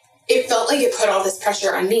 it felt like it put all this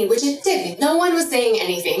pressure on me, which it didn't. No one was saying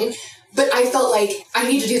anything, but I felt like I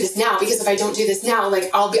need to do this now, because if I don't do this now, like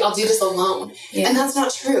I'll do this alone. Yeah. And that's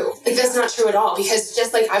not true. Like that's not true at all, because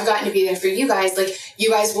just like I've gotten to be there for you guys, like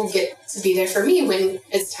you guys will get to be there for me when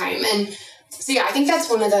it's time. And so yeah, I think that's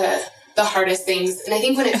one of the hardest things. And I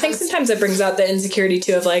think sometimes it brings out the insecurity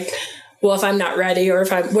too of like, well, if I'm not ready or if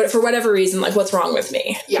for whatever reason, like what's wrong with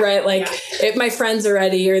me, right? Like if my friends are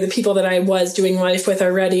ready or the people that I was doing life with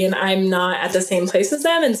are ready and I'm not at the same place as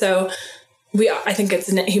them. And so I think it's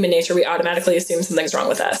in human nature. We automatically assume something's wrong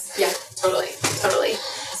with us. Yeah, totally.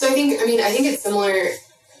 So I think it's similar.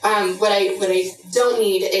 What I don't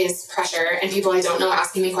need is pressure and people I don't know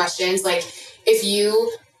asking me questions. Like if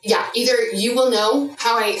you, either you will know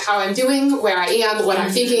how I'm doing, where I am, what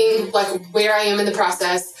I'm thinking, like where I am in the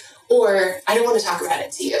process, or I don't want to talk about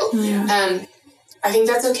it to you. Yeah. I think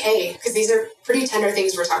that's okay because these are pretty tender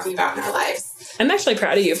things we're talking about in our lives. I'm actually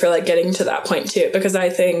proud of you for like getting to that point too, because I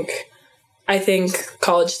think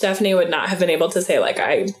college Stephanie would not have been able to say like,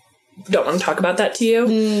 I don't want to talk about that to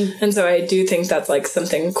you. And so I do think that's like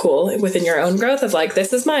something cool within your own growth of like,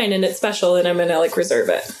 this is mine and it's special and I'm going to like reserve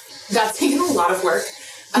it. That's taken a lot of work.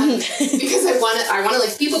 Because I want to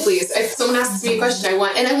like people please. If someone asks me a question, I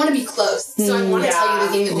want to be close. So I want to tell you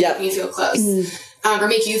the thing that will make me feel close, or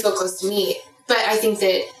make you feel close to me. But I think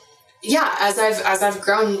that, as I've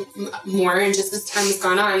grown more and just as time has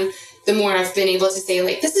gone on, the more I've been able to say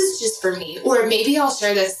like, this is just for me, or maybe I'll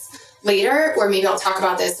share this later, or maybe I'll talk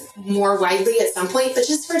about this more widely at some point. But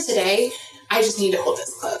just for today, I just need to hold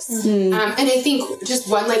this close. And I think just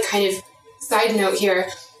one like kind of side note here.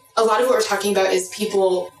 A lot of what we're talking about is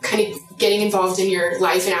people kind of getting involved in your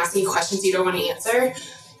life and asking questions you don't want to answer.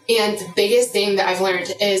 And the biggest thing that I've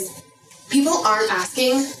learned is people aren't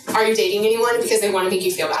asking, are you dating anyone? Because they want to make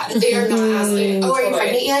you feel bad. They are not asking, are you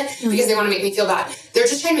pregnant yet? Because they want to make me feel bad. They're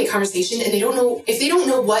just trying to make conversation and they don't know, if they don't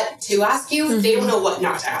know what to ask you, they don't know what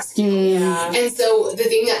not to ask you. And so the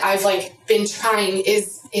thing that I've like been trying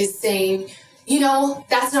is saying,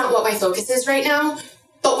 that's not what my focus is right now.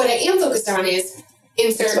 But what I am focused on is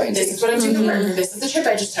this is what I'm doing at work, or this is the trip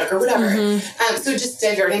I just took, or whatever. So just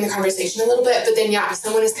diverting the conversation a little bit. But then, if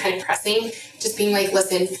someone is kind of pressing, just being like,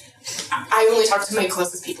 listen, I only talk to my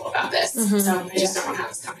closest people about this. So I just don't want to have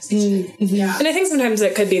this conversation. And I think sometimes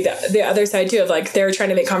it could be the other side too, of like they're trying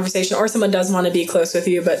to make conversation, or someone does want to be close with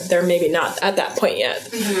you, but they're maybe not at that point yet.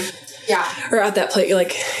 Or at that point,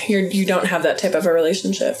 like you don't have that type of a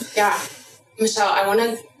relationship. Michelle, I want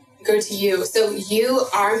to go to you. So you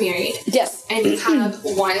are married. Yes. And you have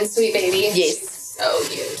one sweet baby. Yes. She's so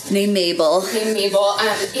cute. Named Mabel. And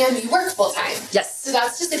you work full time. Yes. So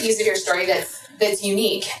that's just a piece of your story that's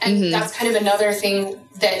unique. And that's kind of another thing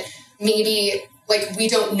that maybe like we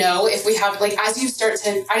don't know if we have like as you start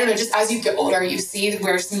to just as you get older you see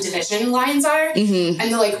where some division lines are and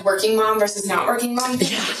the like working mom versus not working mom.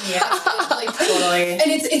 Like totally. And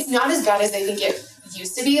it's not as bad as I think it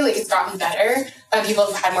used to be. Like it's gotten better. People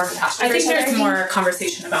have had more compassion. I think there's more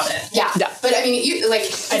conversation about it. Yeah. But I mean, you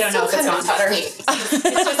like I don't know if it's not better. It's just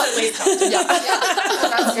at least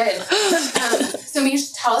that's good. So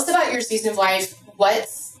Mish, tell us about your season of life. What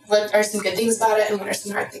are some good things about it and what are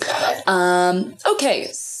some hard things about it? Okay,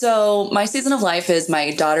 so my season of life is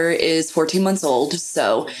my daughter is 14 months old,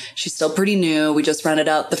 so she's still pretty new. We just rounded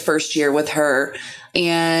out the first year with her.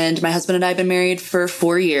 And my husband and I have been married for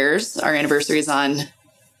 4 years. Our anniversary is on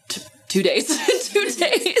 2 days. 2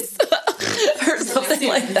 days. Or something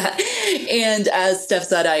like that. And as Steph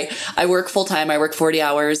said, I work full time. I work 40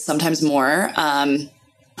 hours, sometimes more. I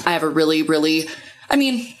have a really, really, I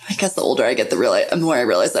guess the older I get, the more I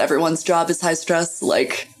realize that everyone's job is high stress.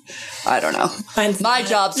 Like, I don't know. My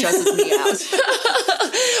job stresses me out.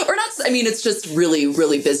 Or not, it's just really,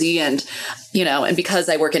 really busy. And, and because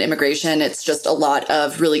I work in immigration, it's just a lot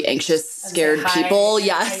of really anxious, scared people.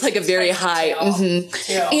 Yeah, it's like a very high. And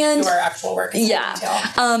your actual work.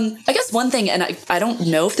 I guess one thing, and I don't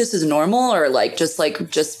know if this is normal or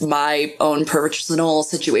just my own personal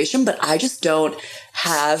situation, but I just don't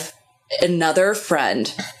have another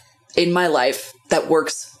friend in my life that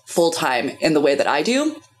works full time in the way that I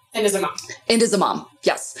do. And is a mom. And is a mom.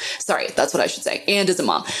 Yes. Sorry. That's what I should say. And is a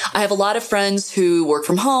mom. I have a lot of friends who work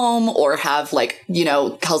from home or have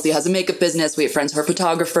Kelsey has a makeup business. We have friends who are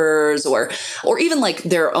photographers or even like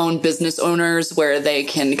their own business owners where they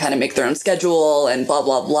can kind of make their own schedule and blah,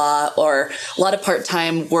 blah, blah, or a lot of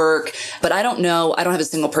part-time work. But I don't have a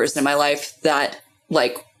single person in my life that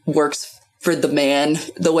works for the man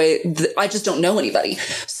the way I just don't know anybody.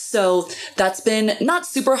 So that's been not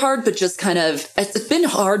super hard, but just kind of, it's been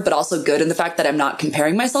hard, but also good in the fact that I'm not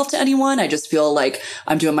comparing myself to anyone. I just feel like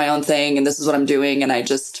I'm doing my own thing and this is what I'm doing. And I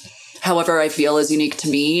just, however I feel is unique to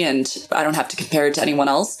me and I don't have to compare it to anyone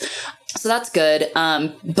else. So that's good.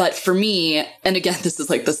 But for me, and again, this is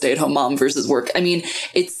like the stay-at-home mom versus work. You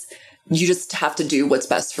just have to do what's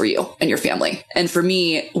best for you and your family. And for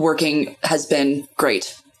me, working has been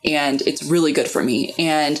great. And it's really good for me.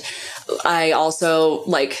 And I also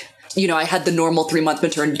I had the normal 3-month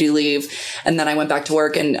maternity leave, and then I went back to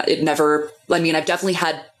work, and I've definitely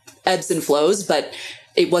had ebbs and flows, but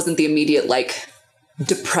it wasn't the immediate like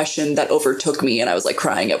depression that overtook me. And I was like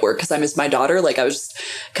crying at work because I missed my daughter. Like I was just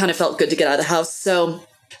kind of felt good to get out of the house. So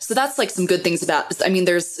that's like some good things about,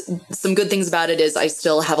 there's some good things about it is I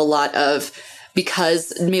still have a lot of,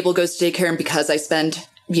 because Mabel goes to daycare and because I spend,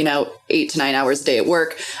 8 to 9 hours a day at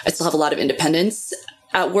work, I still have a lot of independence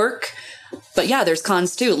at work. But yeah, there's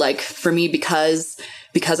cons too. Like for me, because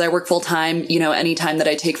I work full time, any time that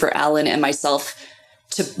I take for Alan and myself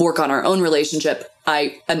to work on our own relationship,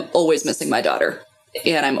 I am always missing my daughter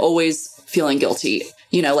and I'm always feeling guilty.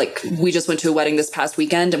 Like we just went to a wedding this past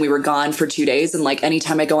weekend and we were gone for 2 days. And like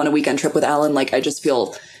anytime I go on a weekend trip with Alan, like I just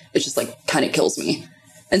feel it's just like kind of kills me.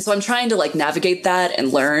 And so I'm trying to like navigate that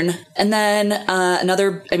and learn. And then I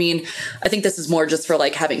think this is more just for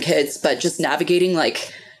like having kids, but just navigating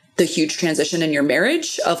like the huge transition in your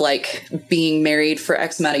marriage of like being married for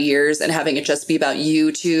X amount of years and having it just be about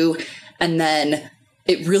you two. And then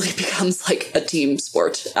it really becomes like a team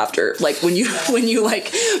sport after, like when you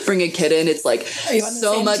like bring a kid in, it's like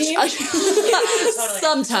so much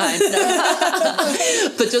sometimes,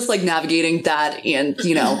 but just like navigating that and,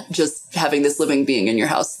 just having this living being in your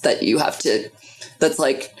house that you have to, that's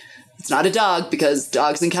like, it's not a dog because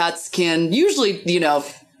dogs and cats can usually,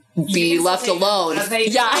 be left alone.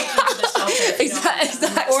 Yeah. Exactly.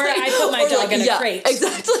 Or I put my dog in a crate.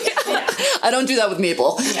 Exactly. Yeah. I don't do that with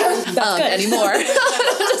Mabel anymore.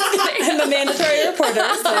 I'm a mandatory reporter.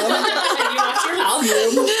 So. And you watch your house.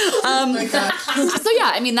 So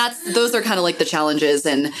yeah, those are kind of like the challenges,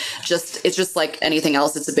 and it's just like anything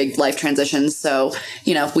else. It's a big life transition. So,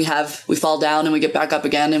 we fall down and we get back up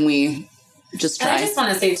again and we just try. And I just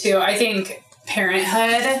want to say too, I think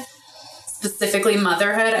parenthood, specifically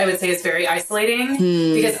motherhood, I would say is very isolating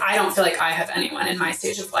because I don't feel like I have anyone in my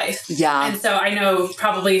stage of life. Yeah. And so I know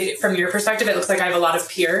probably from your perspective, it looks like I have a lot of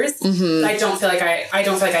peers. Mm-hmm. I don't feel like I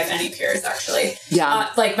have any peers actually. Yeah.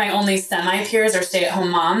 Like my only semi peers are stay-at-home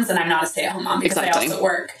moms, and I'm not a stay-at-home mom because I also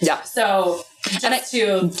work. Yeah. So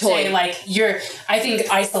say like I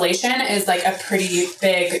think isolation is like a pretty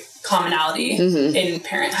big commonality in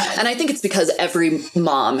parenthood. And I think it's because every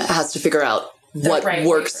mom has to figure out what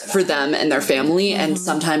works for them and their family. And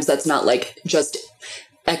sometimes that's not like just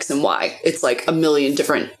X and Y. It's like a million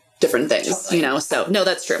different things, So no,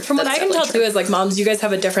 that's true. From what I can tell too is like moms, you guys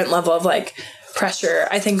have a different level of like pressure.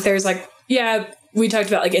 I think there's like, we talked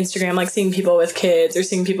about like Instagram, like seeing people with kids or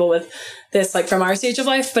seeing people with this like from our stage of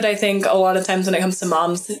life. But I think a lot of times when it comes to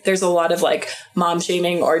moms, there's a lot of like mom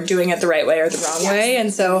shaming or doing it the right way or the wrong way.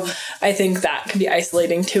 And so I think that can be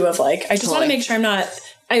isolating too of like, I just want to make sure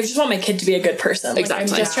I just want my kid to be a good person.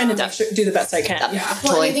 Exactly. I'm just trying to do the best I can. Yeah.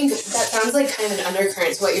 Well, I think that sounds like kind of an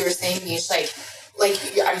undercurrent to what you were saying, Mish. Like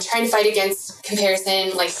I'm trying to fight against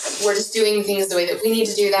comparison. Like we're just doing things the way that we need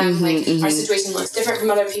to do them. Our situation looks different from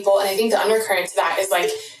other people. And I think the undercurrent to that is like,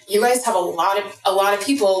 you guys have a lot of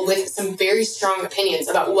people with some very strong opinions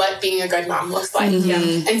about what being a good mom looks like.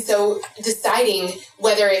 Mm-hmm. And so deciding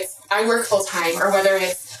whether it's I work full time or whether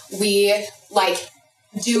it's we like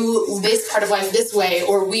do this part of life this way,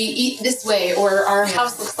 or we eat this way, or our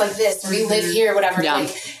house looks like this, or we live here, whatever. Yeah. Like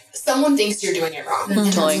someone thinks you're doing it wrong. And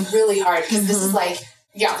it's really hard because this is like,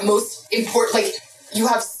 the most important, like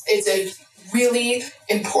it's a really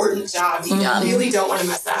important job. You really don't want to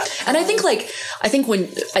mess up. And I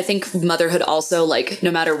think motherhood also, like,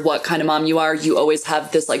 no matter what kind of mom you are, you always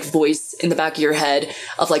have this like voice in the back of your head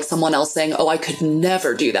of like someone else saying, oh, I could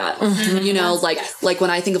never do that. Like when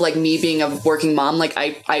I think of like me being a working mom, like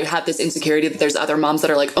I have this insecurity that there's other moms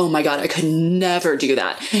that are like, oh my God, I could never do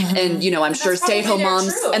that. And, I'm sure stay-at-home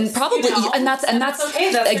moms and probably, and that's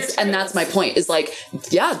okay. And that's my point is like,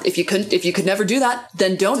 if you could never do that,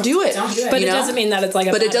 then don't do it. But it doesn't mean that it's like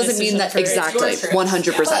but it doesn't mean that exactly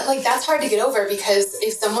 100%. But like that's hard to get over because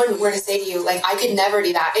if someone were to say to you like I could never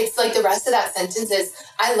do that, it's like the rest of that sentence is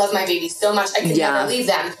I love my baby so much I could never leave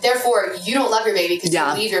them. Therefore, you don't love your baby because you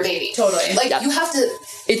leave your baby. Totally. Like you have to.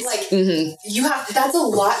 It's like you have. That's a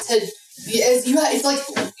lot to. It's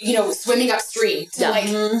like swimming upstream to like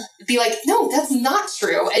be like no, that's not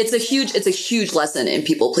true. And it's a huge lesson in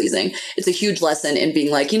people pleasing. It's a huge lesson in being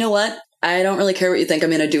like, you know what? I don't really care what you think.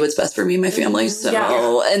 I'm going to do what's best for me and my family.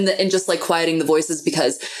 So, and just like quieting the voices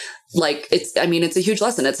because like, it's a huge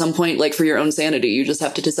lesson at some point, like for your own sanity, you just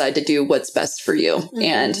have to decide to do what's best for you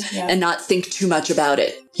and not think too much about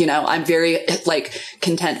it. I'm very like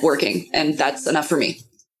content working and that's enough for me.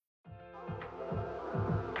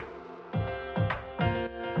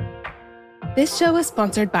 This show is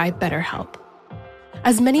sponsored by BetterHelp.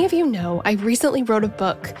 As many of you know, I recently wrote a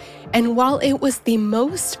book, and while it was the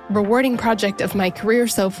most rewarding project of my career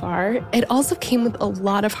so far, it also came with a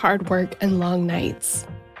lot of hard work and long nights.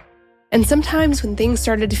 And sometimes when things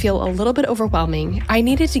started to feel a little bit overwhelming, I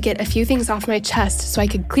needed to get a few things off my chest so I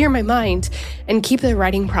could clear my mind and keep the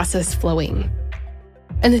writing process flowing.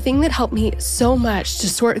 And the thing that helped me so much to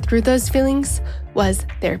sort through those feelings was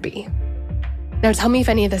therapy. Now tell me if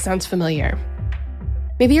any of this sounds familiar.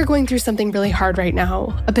 Maybe you're going through something really hard right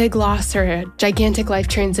now, a big loss or a gigantic life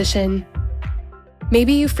transition.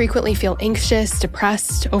 Maybe you frequently feel anxious,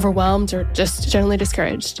 depressed, overwhelmed, or just generally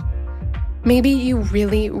discouraged. Maybe you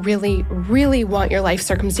really, really, really want your life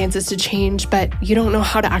circumstances to change, but you don't know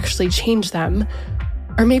how to actually change them.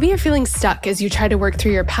 Or maybe you're feeling stuck as you try to work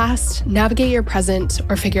through your past, navigate your present,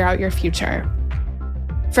 or figure out your future.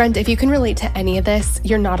 Friend, if you can relate to any of this,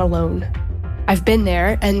 you're not alone. I've been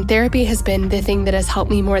there, and therapy has been the thing that has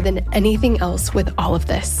helped me more than anything else with all of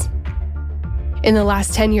this. In the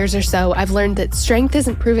last 10 years or so, I've learned that strength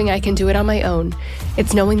isn't proving I can do it on my own.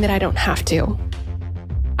 It's knowing that I don't have to.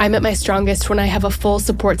 I'm at my strongest when I have a full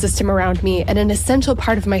support system around me, and an essential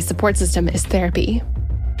part of my support system is therapy.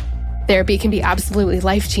 Therapy can be absolutely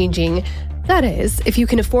life-changing. That is, if you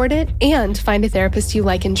can afford it and find a therapist you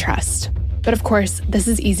like and trust. But of course, this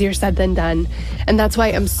is easier said than done, and that's why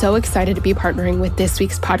I'm so excited to be partnering with this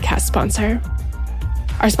week's podcast sponsor.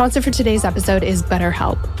 Our sponsor for today's episode is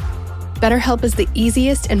BetterHelp. BetterHelp is the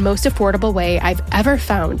easiest and most affordable way I've ever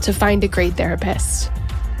found to find a great therapist.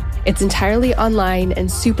 It's entirely online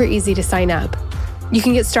and super easy to sign up. You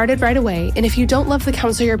can get started right away, and if you don't love the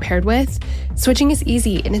counselor you're paired with, switching is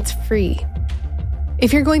easy and it's free.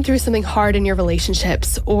 If you're going through something hard in your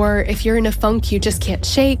relationships, or if you're in a funk you just can't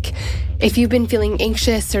shake, if you've been feeling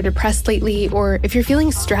anxious or depressed lately, or if you're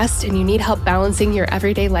feeling stressed and you need help balancing your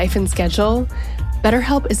everyday life and schedule,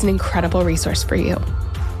 BetterHelp is an incredible resource for you.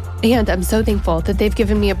 And I'm so thankful that they've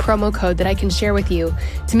given me a promo code that I can share with you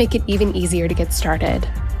to make it even easier to get started.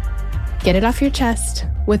 Get it off your chest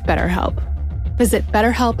with BetterHelp. Visit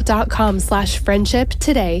betterhelp.com/friendship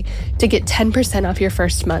today to get 10% off your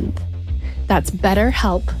first month. That's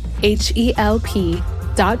BetterHelp,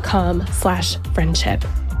 HELP.com/friendship.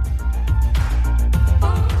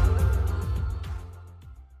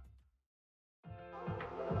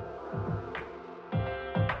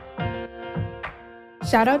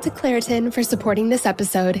 Shout out to Claritin for supporting this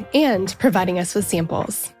episode and providing us with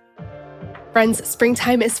samples. Friends,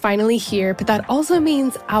 springtime is finally here, but that also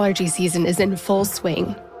means allergy season is in full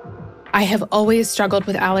swing. I have always struggled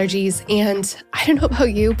with allergies, and I don't know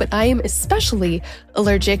about you, but I am especially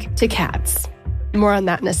allergic to cats. More on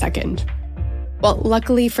that in a second. Well,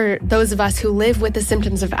 luckily for those of us who live with the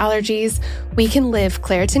symptoms of allergies, we can live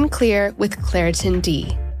Claritin Clear with Claritin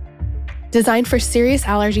D. Designed for serious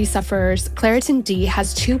allergy sufferers, Claritin D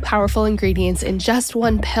has 2 powerful ingredients in just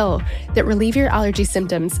one pill that relieve your allergy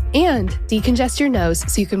symptoms and decongest your nose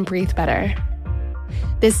so you can breathe better.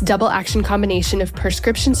 This double-action combination of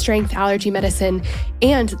prescription-strength allergy medicine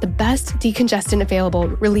and the best decongestant available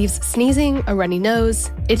relieves sneezing, a runny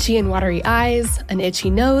nose, itchy and watery eyes, an itchy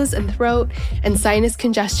nose and throat, and sinus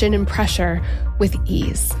congestion and pressure with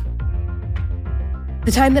ease.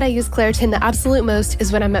 The time that I use Claritin the absolute most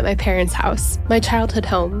is when I'm at my parents' house, my childhood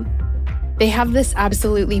home. They have this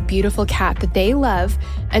absolutely beautiful cat that they love,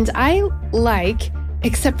 and I like,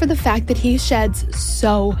 except for the fact that he sheds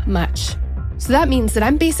so much. So that means that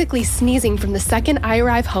I'm basically sneezing from the second I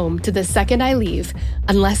arrive home to the second I leave,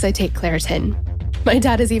 unless I take Claritin. My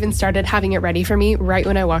dad has even started having it ready for me right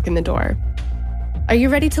when I walk in the door. Are you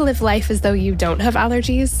ready to live life as though you don't have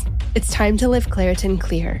allergies? It's time to live Claritin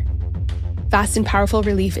Clear. Fast and powerful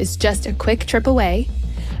relief is just a quick trip away.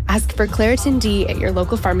 Ask for Claritin D at your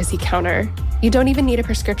local pharmacy counter. You don't even need a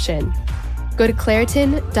prescription. Go to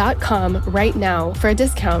Claritin.com right now for a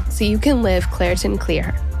discount so you can live Claritin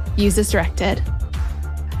Clear. Use as directed.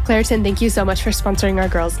 Claritin, thank you so much for sponsoring our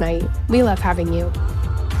girls' night. We love having you.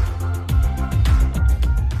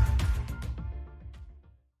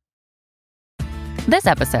 This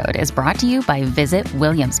episode is brought to you by Visit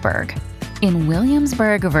Williamsburg. In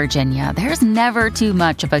Williamsburg, Virginia, there's never too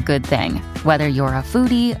much of a good thing. Whether you're a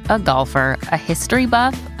foodie, a golfer, a history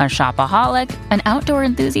buff, a shopaholic, an outdoor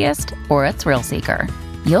enthusiast, or a thrill seeker,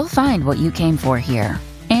 you'll find what you came for here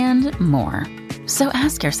and more. So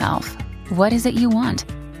ask yourself, what is it you want?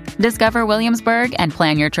 Discover Williamsburg and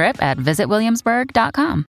plan your trip at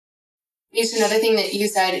visitwilliamsburg.com. It's another thing that you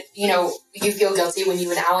said, you feel guilty when you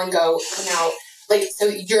and Alan go out. Like, so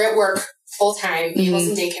you're at work full time, Mabel's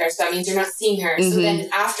in daycare, so that means you're not seeing her. So then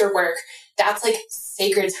after work, that's like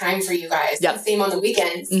sacred time for you guys. Yep. Same on the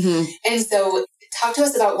weekends. And so talk to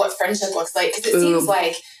us about what friendship looks like. Because it seems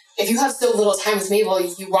like if you have so little time with Mabel,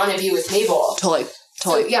 you want to be with Mabel. Totally.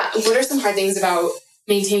 So, yeah, what are some hard things about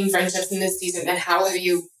maintaining friendships in this season, and how have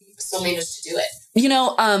you still managed to do it? You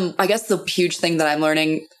know, I guess the huge thing that I've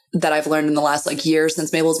learned in the last like year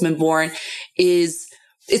since Mabel's been born is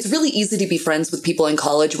it's really easy to be friends with people in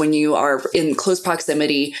college when you are in close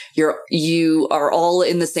proximity. You are all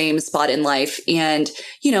in the same spot in life. And,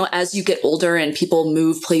 you know, as you get older and people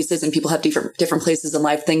move places and people have different places in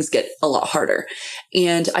life, things get a lot harder.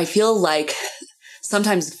 And I feel like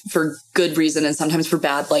sometimes for good reason and sometimes for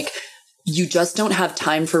bad, like you just don't have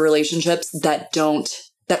time for relationships that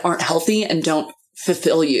aren't healthy and don't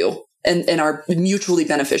fulfill you and are mutually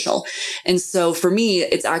beneficial. And so for me,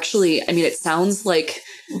 it's actually, I mean, it sounds like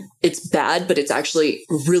it's bad, but it's actually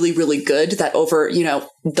really, really good that over, you know,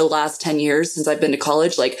 the last 10 years since I've been to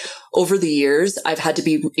college, like over the years, I've had to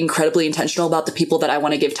be incredibly intentional about the people that I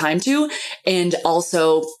want to give time to, and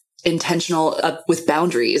also intentional with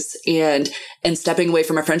boundaries and stepping away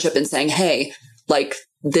from a friendship and saying, hey, like,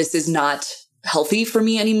 this is not healthy for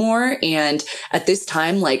me anymore. And at this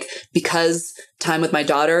time, like, because time with my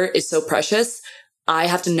daughter is so precious, I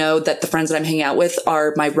have to know that the friends that I'm hanging out with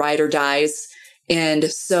are my ride or dies.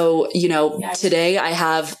 And so, you know, today I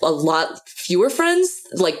have a lot fewer friends,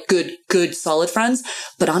 like good, solid friends.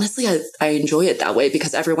 But honestly, I enjoy it that way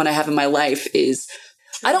because everyone I have in my life is,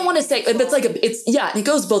 I don't want to say, it's like, it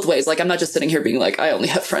goes both ways. Like, I'm not just sitting here being like, I only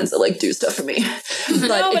have friends that like do stuff for me,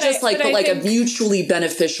 but it's just a mutually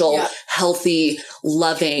beneficial, healthy,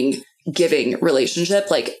 loving, giving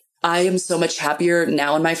relationship. Like, I am so much happier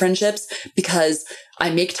now in my friendships because I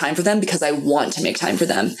make time for them because I want to make time for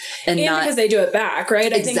them and not because they do it back,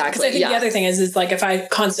 right? Exactly. I think the other thing is like if I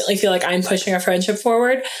constantly feel like I'm pushing a friendship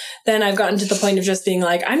forward, then I've gotten to the point of just being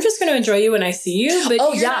like, I'm just going to enjoy you when I see you, but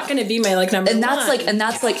you're not going to be my like number one. And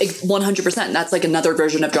that's like 100%. That's like another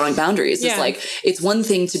version of drawing boundaries. It's like, it's one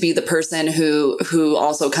thing to be the person who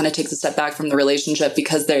also kind of takes a step back from the relationship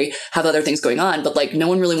because they have other things going on. But like, no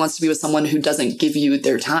one really wants to be with someone who doesn't give you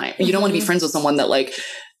their time. You don't want to be friends with someone that like,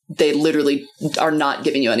 they literally are not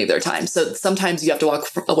giving you any of their time. So sometimes you have to walk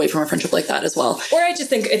away from a friendship like that as well. Or I just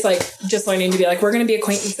think it's like just learning to be like, we're going to be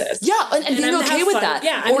acquaintances. Yeah. And being okay with that.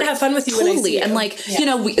 Yeah. I'm going to have fun with you. Totally. When I see you. And like, you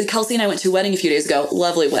know, Kelsey and I went to a wedding a few days ago.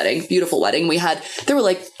 Lovely wedding. Beautiful wedding. There were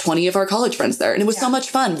like 20 of our college friends there and it was so much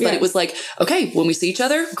fun. But it was like, okay, when we see each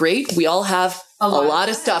other, great. We all have a lot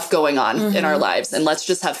of stuff going on in our lives and let's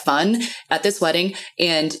just have fun at this wedding.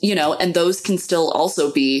 And, you know, and those can still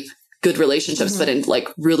also be good relationships, but in like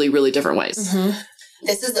really, really different ways.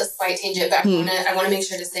 This is a slight tangent, but I want to make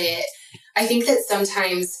sure to say it. I think that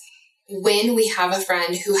sometimes when we have a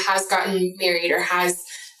friend who has gotten married or has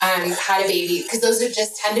had a baby, because those are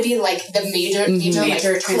just tend to be like the major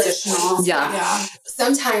transitional. Yeah.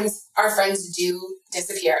 Sometimes our friends do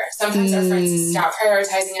disappear. Sometimes our friends stop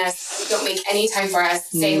prioritizing us, don't make any time for us,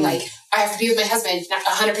 say like, I have to be with my husband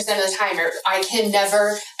 100% of the time, or I can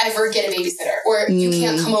never, ever get a babysitter, or you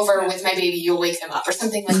can't come over with my baby, you'll wake him up, or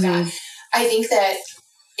something like that. I think that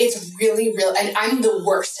it's really real. And I'm the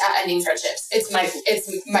worst at ending friendships. It's my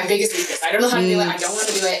biggest weakness. I don't know how to do it. I don't want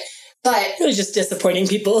to do it. But really just disappointing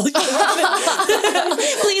people. Please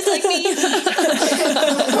like me.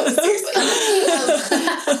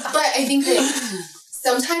 But I think that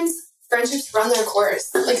sometimes friendships run their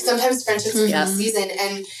course. Like sometimes friendships are season.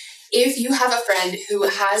 And if you have a friend who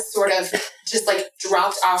has sort of just like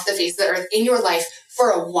dropped off the face of the earth in your life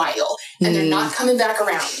for a while and they're not coming back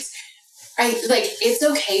around, it's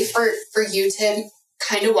okay for you to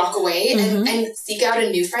kind of walk away and seek out a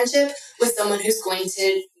new friendship with someone who's going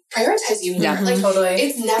to prioritize you more. Yeah, totally.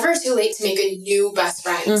 It's never too late to make a new best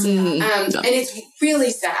friend. And it's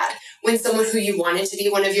really sad when someone who you wanted to be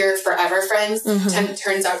one of your forever friends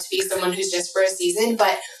turns out to be someone who's just for a season.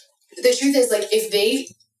 But the truth is, like, if they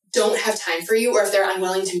don't have time for you or if they're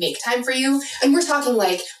unwilling to make time for you, and we're talking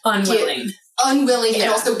like unwilling and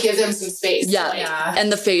also give them some space.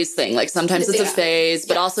 And the phase thing, like sometimes it's a phase,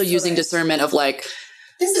 but also using discernment of like,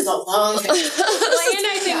 this is a long thing. And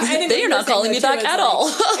I think they are not calling me back at all.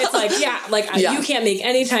 It's like, you can't make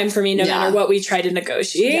any time for me no matter what we try to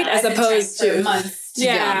negotiate, as opposed to months to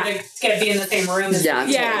be in the same room as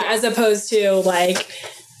as opposed to like,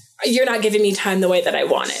 you're not giving me time the way that I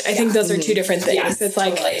want it. I think those are two different things. Yes, it's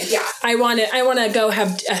like, I want to go have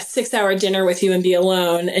a 6-hour dinner with you and be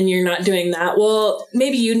alone, and you're not doing that. Well,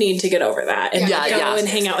 maybe you need to get over that and go and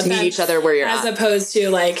hang out with meet each other where you're at. As opposed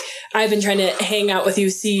to like, I've been trying to hang out with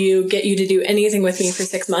you, see you, get you to do anything with me for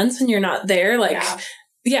 6 months and you're not there. Like,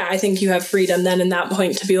 I think you have freedom then in that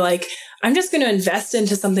point to be like, I'm just going to invest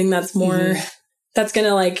into something that's more, that's going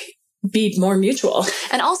to like be more mutual.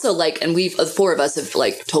 And also like, and we've, the four of us have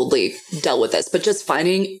like totally dealt with this, but just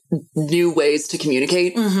finding new ways to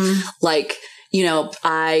communicate. Like, you know,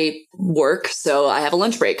 I work, so I have a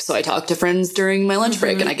lunch break. So I talk to friends during my lunch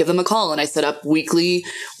break and I give them a call and I set up weekly,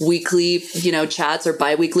 you know, chats or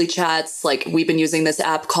bi-weekly chats. Like we've been using this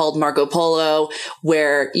app called Marco Polo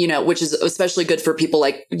where, you know, which is especially good for people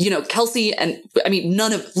like, you know, Kelsey and I mean,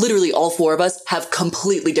 literally all four of us have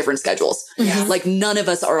completely different schedules. Like none of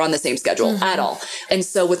us are on the same schedule at all. And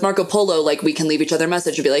so with Marco Polo, like we can leave each other a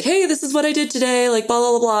message and be like, hey, this is what I did today, like blah,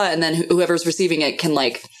 blah, blah, blah. And then whoever's receiving it can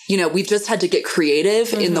like, you know, we've just had to get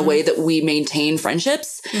creative in the way that we maintain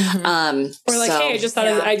friendships. Or like, hey,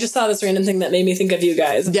 I just saw this random thing that made me think of you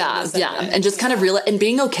guys. And just kind of and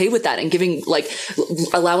being okay with that and giving like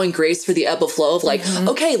allowing grace for the ebb and flow of like,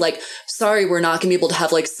 okay, like, sorry, we're not gonna be able to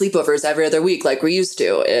have like sleepovers every other week like we used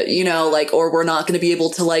to, you know, like, or we're not gonna be able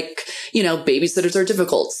to like, you know, babysitters are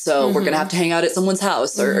difficult. So we're gonna have to hang out at someone's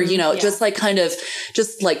house or you know, just like kind of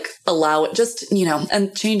just like allow it, just, you know,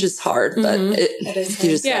 and change is hard, but it is,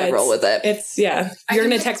 you just gotta roll with it. It's, you're going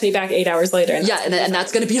to text me back 8 hours later. And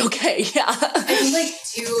that's going to be okay. Yeah. I think like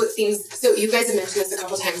two things. So you guys have mentioned this a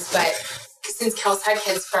couple times, but since Kels had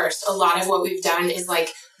kids first, a lot of what we've done is like,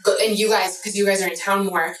 and you guys, because you guys are in town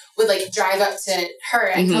more, would like drive up to her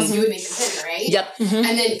and Kelsey would make them dinner, right? Yep.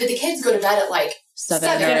 And then, but the kids go to bed at like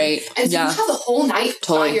 7 or 8. And so you have the whole night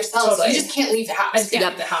by yourself. So you just can't leave the house.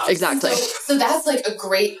 The house. Exactly. So that's like a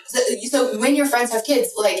great, so when your friends have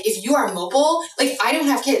kids, like if you are mobile, like I don't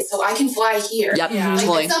have kids, so I can fly here. Yep. Like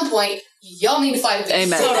totally. at some point, y'all need to fly to the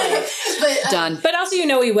beach. Amen. But, done. But also, you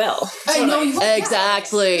know, we will. I know you will.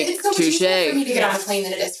 Exactly. It's so much easier for me to get on a plane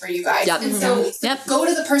than it is for you guys. Yep. And so go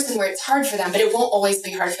to the person where it's hard for them, but it won't always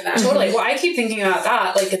be hard for them. Totally. Well, I keep thinking about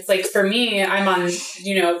that. Like, it's like for me, I'm on,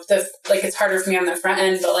 you know, it's harder for me on the front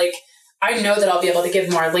end, but like, I know that I'll be able to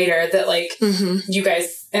give more later that like you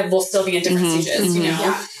guys will still be in different stages, you know?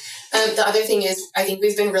 Yeah. The other thing is, I think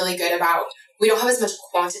we've been really good about, we don't have as much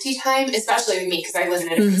quantity time, especially with me because I live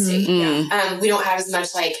in a different state. We don't have as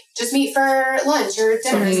much like just meet for lunch or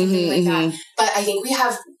dinner or something like that. But I think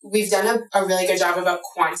we've done a really good job about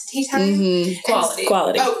quantity time. Quality.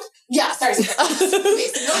 Oh, yeah, sorry. We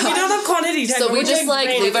don't have quantity time. So we just like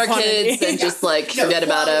leave our kids and just like forget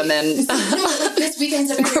about them. And like this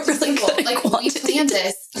weekend's a very really simple. Like we planned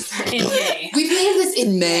this in May. We planned this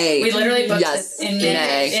in May. We literally booked this in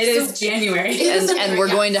May. It is January. And we're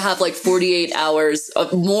going to have like 48 hours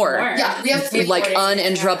of more. Yeah, we have like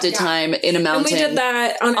uninterrupted time in a mountain. And we did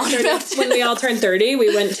that on when we all turned 30.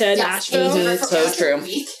 We went to Nashville. So true.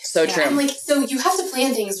 So true. And like, so you have to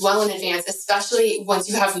plan things well in advance, especially once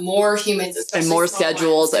you have more humans, and more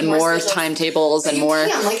schedules and more timetables and more.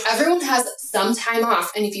 Like everyone has some time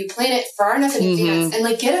off, and if you plan it far enough in advance and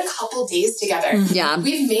like get a couple days together,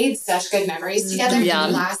 we've made such good memories together in the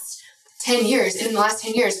last 10 years. And in the last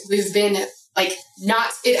 10 years, we've been like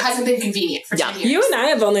it hasn't been convenient for 10 years. You and I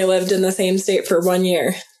have only lived in the same state for 1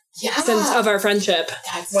 year. Yeah. Since of our friendship.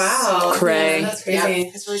 That's wow. So crazy. Yeah, that's crazy.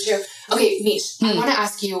 Yeah, that's really true. Okay, Mish, I want to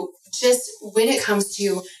ask you, just when it comes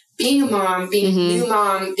to being a mom, being a new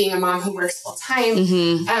mom, being a mom who works full time,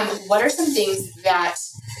 what are some things that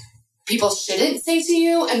people shouldn't say to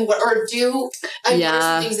you and what are some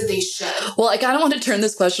things that they should? Well, I kind of want to turn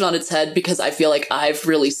this question on its head because I feel like I've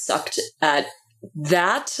really sucked at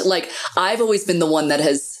that. Like I've always been the one that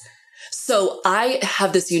has. So I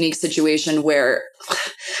have this unique situation where,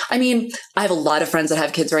 I mean, I have a lot of friends that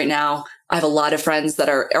have kids right now. I have a lot of friends that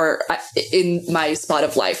are in my spot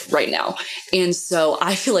of life right now. And so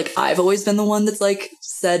I feel like I've always been the one that's like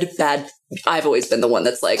said bad. I've always been the one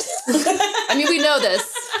that's like, I mean, we know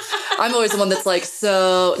this. I'm always the one that's like,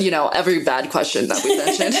 so, you know, every bad question that we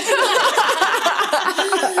mentioned.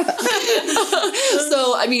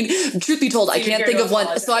 So, I mean, truth be told, I can't think of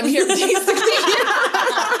one. So I'm here basically.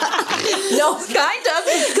 No, kind of.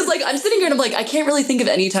 Because like I'm sitting here and I'm like, I can't really think of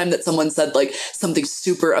any time that someone said like something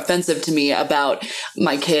super offensive to me about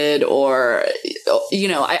my kid or, you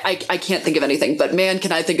know, I can't think of anything. But man,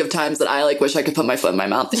 can I think of times that I like wish I could put my foot in my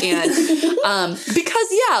mouth. And because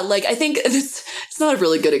like I think it's not a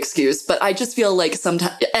really good excuse, but I just feel like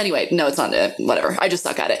sometimes anyway, no, it's not whatever. I just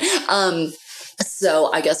suck at it.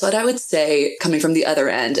 So I guess what I would say coming from the other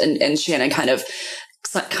end and Shannon kind of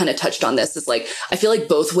kind of touched on this, is like, I feel like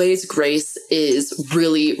both ways grace is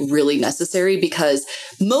really, really necessary, because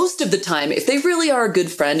most of the time, if they really are a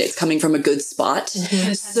good friend, it's coming from a good spot.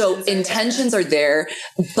 So intentions are there,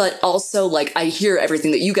 but also like, I hear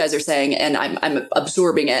everything that you guys are saying, and I'm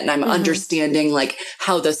absorbing it, and I'm understanding like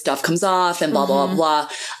how the stuff comes off and blah, blah, blah.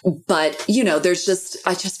 But, you know, I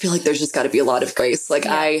just feel like there's just got to be a lot of grace. Like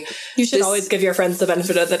you should always give your friends the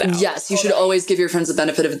benefit of the doubt. Yes, you should always give your friends the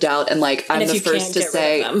benefit of the doubt. And like, I'm the first to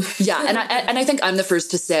say, and I think I'm the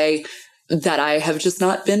first to say that I have just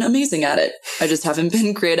not been amazing at it. I just haven't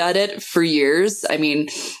been great at it for years. I mean,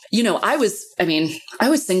 you know, I was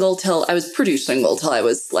pretty single till I was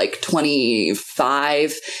like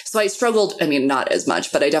 25. So I struggled. I mean, not as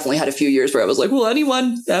much, but I definitely had a few years where I was like, will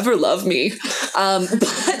anyone ever love me?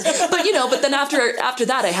 But you know, but then after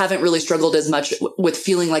that, I haven't really struggled as much with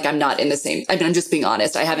feeling like I'm not in the same, I mean, I'm just being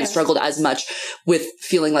honest. I haven't struggled as much with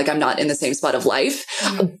feeling like I'm not in the same spot of life,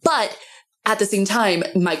 but at the same time,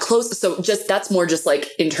 that's more just like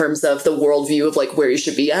in terms of the worldview of like where you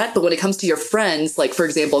should be at. But when it comes to your friends, like for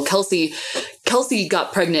example, Kelsey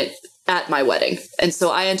got pregnant at my wedding. And so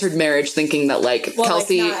I entered marriage thinking that like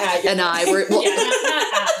Kelsey and I were,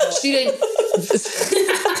 she didn't,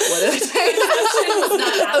 what did I say?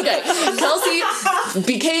 Okay. Kelsey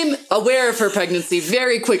became aware of her pregnancy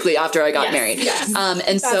very quickly after I got married. Yes.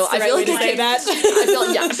 And so I feel like I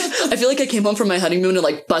feel like I came home from my honeymoon and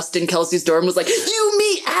like bust in Kelsey's door and was like, you,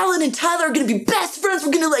 me, Alan, and Tyler are going to be best friends.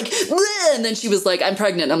 We're going to like, bleh. And then she was like, I'm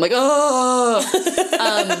pregnant. I'm like, oh.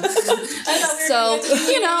 So,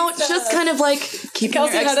 you know, just kind of like keeping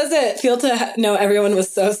Kelsey, how does it feel to know everyone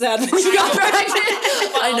was so sad when you got pregnant?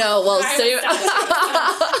 I know. Well,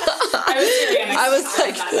 I was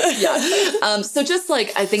like, yeah. So just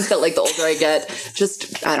like, I think that like the older I get,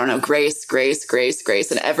 just, I don't know, grace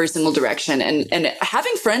in every single direction. And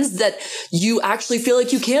having friends that you actually feel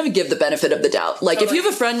like you can give the benefit of the doubt. Like if you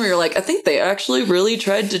have a friend where you're like, I think they actually really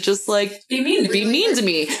tried to just like be mean to me.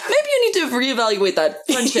 Maybe you need to reevaluate that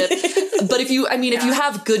friendship. But if you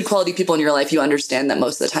have good quality people in your life, you understand that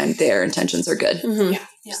most of the time their intentions are good. Mm-hmm.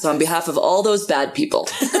 Yeah. So on behalf of all those bad people,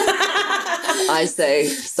 I say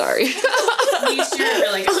sorry. You sure are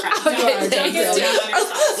really good friend. Okay, thank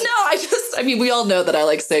you. We all know that I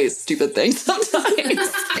like say stupid things sometimes. You are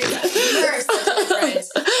such a friend.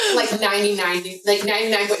 Like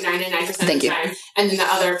 99.99% of the time. And then the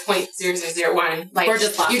other 0.0001, like we're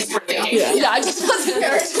just laughing. You just I just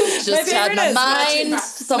wasn't just had my mind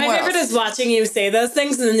somewhere. My favorite is watching you say those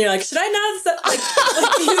things, and then you're like, should I not? Like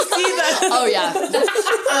you see that? Oh yeah.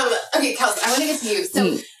 Okay, Kelsey, I want to get to you.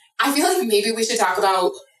 So I feel like maybe we should talk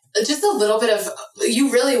about just a little bit of,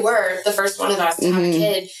 you really were the first one of us to have a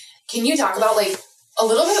kid. Can you talk about like a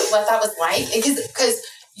little bit of what that was like? Because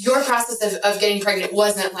your process of getting pregnant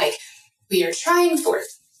wasn't like, we are trying for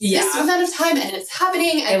this amount of time and it's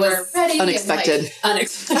happening and we're ready. Unexpected. And like,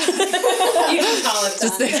 You can call it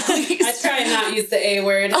that. I try and not use the A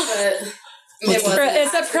word, but it was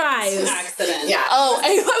a surprise. An accident. Yeah. Oh,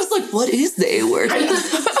 I was like, what is the A word?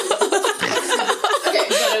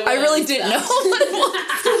 I really didn't know what it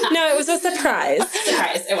was. No, it was a surprise.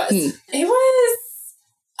 It was. It was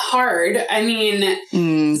hard. I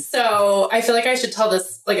mean, so I feel like I should tell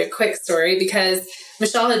this like a quick story because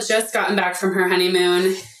Michelle had just gotten back from her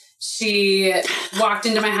honeymoon. She walked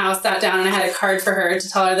into my house, sat down, and I had a card for her to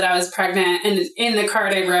tell her that I was pregnant. And in the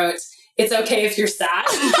card I wrote, "It's okay if you're sad."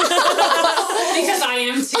 Because I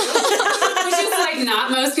am too. Which is like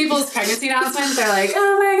not most people's pregnancy announcements. They're like,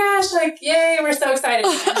 oh my gosh, like, yay, we're so excited.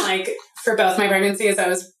 And like for both my pregnancies, I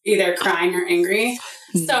was either crying or angry.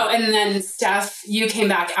 So, and then Steph, you came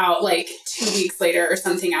back out like 2 weeks later or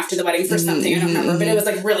something after the wedding for something. I don't remember, but it was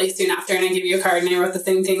like really soon after. And I gave you a card and I wrote the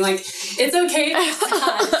same thing. Like, it's okay.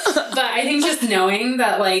 But I think just knowing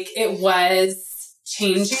that like it was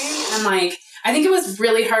changing and like, I think it was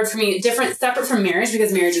really hard for me, separate from marriage,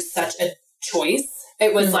 because marriage is such a choice.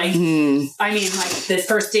 It was like, I mean, like the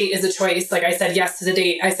first date is a choice. Like I said yes to the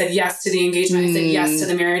date. I said yes to the engagement. I said yes to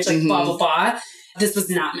the marriage, like blah, blah, blah. This was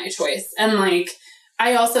not my choice. And like,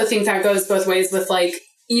 I also think that goes both ways with like,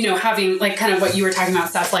 you know, having like kind of what you were talking about,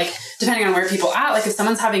 stuff like depending on where people are at, like if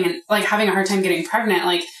someone's having a hard time getting pregnant,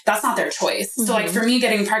 like that's not their choice. So like for me,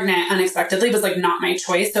 getting pregnant unexpectedly was like not my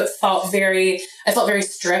choice. So I felt very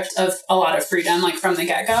stripped of a lot of freedom, like from the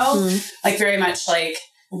get-go, like very much like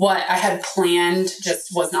what I had planned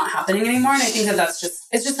just was not happening anymore. And I think that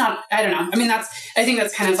it's just not, I don't know. I mean, I think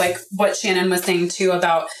that's kind of like what Shannon was saying too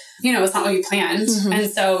about, you know, it's not what you planned. And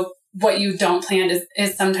so what you don't plan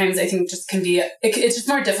is sometimes I think just can be, it's just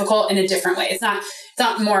more difficult in a different way. It's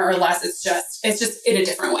not more or less. It's just in a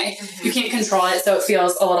different way. Mm-hmm. You can't control it. So it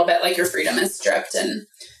feels a little bit like your freedom is stripped. And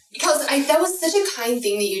because that was such a kind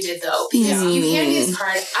thing that you did though, because you handed me this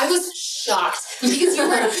card. I was shocked because you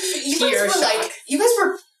guys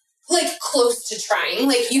were like close to trying.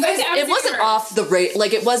 Like you guys, it wasn't off the rate.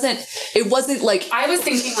 Like it wasn't like, I was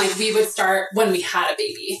thinking like we would start when we had a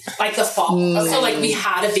baby, like the fall. So like we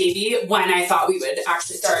had a baby when I thought we would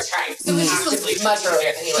actually start trying. So this was much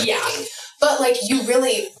earlier than you were thinking. But like you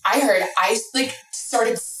really, I like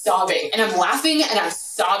started sobbing, and I'm laughing and I'm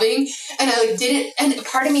sobbing, and I like didn't, and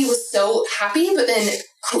part of me was so happy, but then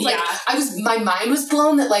like my mind was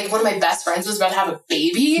blown that like one of my best friends was about to have a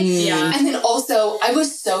baby. Yeah. And then also I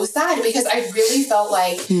was so sad because I really felt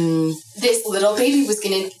like this little baby was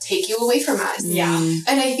going to take you away from us. Yeah.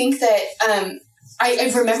 And I think that,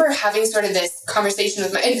 I remember having sort of this conversation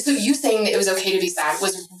with and so you saying that it was okay to be sad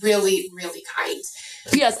was really, really kind.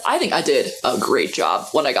 P.S. I think I did a great job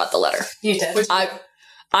when I got the letter. You did.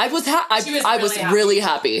 I was really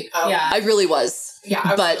happy. Oh. Yeah. I really was.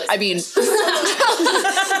 Yeah. But really I mean, no,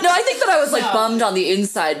 I think that I was like bummed on the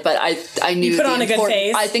inside, but I knew you put on a good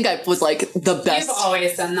face. I think I was like the best. You've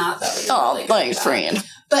always done that though. Oh, really thanks, friend.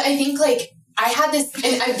 But I think like I had this,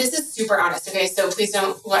 and this is super honest, okay? So please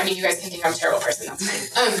don't, I mean, you guys can think I'm a terrible person, that's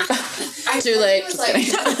fine. Too late.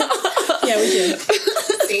 Yeah, we do.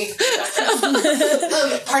 See?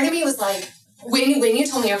 Part of me was like, when you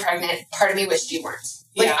told me you were pregnant, part of me wished you weren't.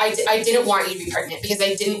 Like, I didn't want you to be pregnant because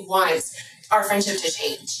I didn't want our friendship to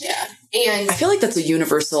change. Yeah. And I feel like that's a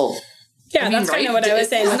universal... Yeah, that's kind of what I was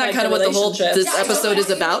saying. Isn't that kind of what the whole episode is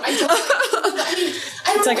about?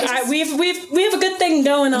 It's like we have a good thing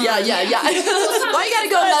going on. Yeah. Why you gotta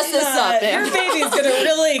go mess this up? Your baby's gonna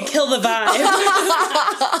really kill the vibe. But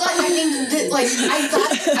I think that, like,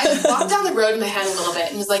 I walked down the road in my head a little bit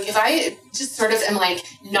and was like, if I just sort of am like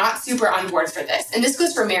not super on board for this, and this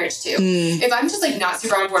goes for marriage too. If I'm just like not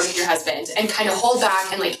super on board with your husband and kind of hold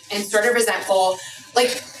back and sort of resentful,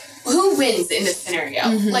 like. Who wins in this scenario?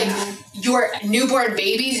 Mm-hmm. Like your newborn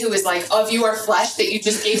baby who is like of your flesh that you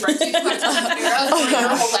just gave birth to your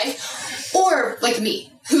whole life, or like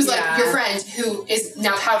me, who's like your friend who is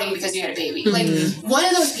now pouting because you had a baby. Mm-hmm. Like one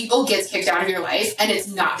of those people gets kicked out of your life, and it's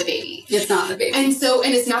not the baby. It's not the baby, and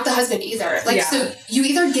it's not the husband either. Like so, you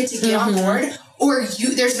either get to get on board. Or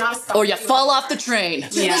there's not a spot. Or you fall off the train.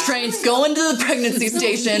 Yeah. The train's going to the pregnancy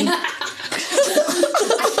station. I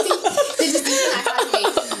think the decision I had to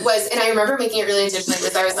make was, and I remember making it really intentionally,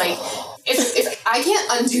 was I was like, if I can't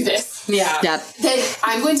undo this, then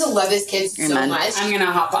I'm going to love this kid so much. I'm going to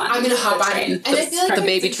hop on. I'm going to hop on. And I feel like the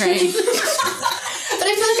baby train. But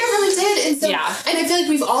I feel like I really did. And so, and I feel like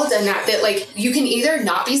we've all done that like you can either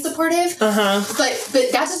not be supportive, but that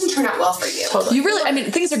doesn't turn out well for you. Totally. You really, I mean,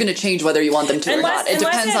 things are going to change whether you want them to or not. It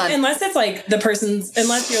depends on. Unless it's like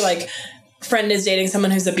unless you're like, friend is dating someone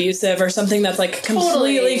who's abusive or something that's like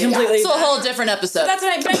completely. It's a whole different episode. That's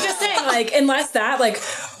what I'm just saying. Like, unless that, like,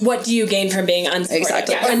 what do you gain from being unsupportive?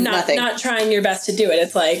 Exactly. And not trying your best to do it.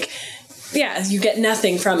 It's like, you get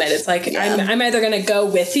nothing from it. It's like, I'm either going to go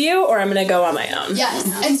with you or I'm going to go on my own. Yes.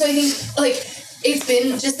 And so I think, like, it's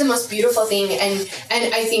been just the most beautiful thing. And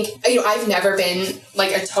I think, I've never been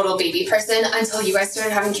like a total baby person until you guys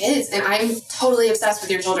started having kids. And I'm totally obsessed with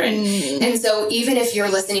your children. And so even if you're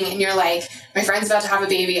listening and you're like, my friend's about to have a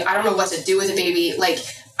baby, I don't know what to do with a baby. Like,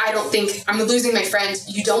 I don't think I'm losing my friend.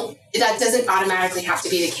 That doesn't automatically have to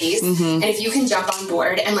be the case. And if you can jump on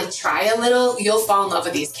board and like try a little, you'll fall in love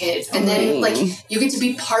with these kids. And then like you get to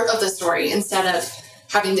be part of the story instead of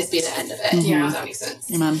having this be the end of it. Yeah. If that makes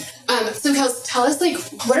sense. Amen. So Kels, tell us like,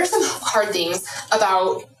 what are some hard things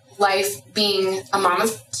about life being a mom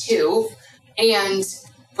of two and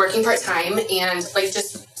working part-time, and like,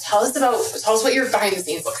 just tell us what your behind the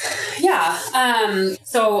scenes looks like. Yeah.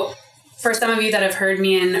 So for some of you that have heard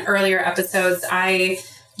me in earlier episodes, I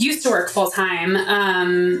used to work full-time.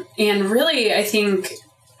 And really, I think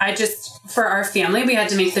for our family, we had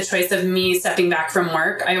to make the choice of me stepping back from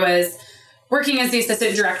work. I was working as the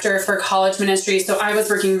assistant director for college ministry, so I was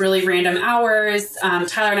working really random hours.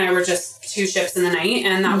 Tyler and I were just 2 shifts in the night,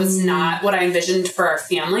 and that was not what I envisioned for our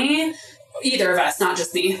family. Either of us, not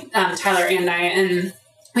just me, Tyler and I. And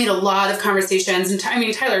we had a lot of conversations. And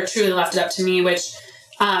Tyler truly left it up to me, which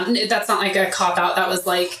that's not like a cop-out. That was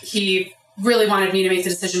like, he really wanted me to make the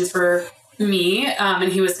decision for me,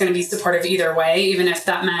 and he was going to be supportive either way, even if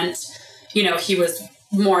that meant, he was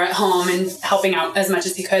more at home and helping out as much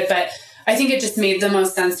as he could. But I think it just made the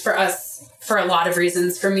most sense for us for a lot of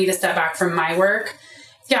reasons for me to step back from my work.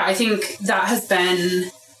 Yeah, I think that has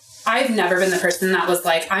been I've never been the person that was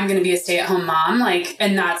like, I'm going to be a stay-at-home mom. Like,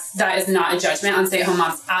 and that is not a judgment on stay-at-home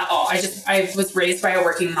moms at all. I was raised by a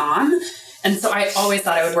working mom. And so I always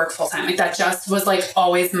thought I would work full-time. Like, that just was like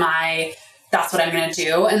always that's what I'm going to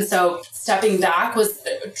do. And so stepping back was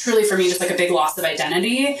truly for me just like a big loss of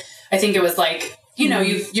identity. I think it was like, you know,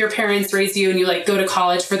 your parents raise you and you like go to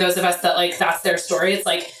college. For those of us that like, that's their story. It's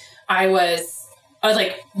like, I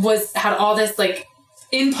had all this like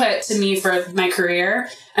input to me for my career.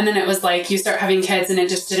 And then it was like, you start having kids and it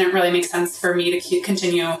just didn't really make sense for me to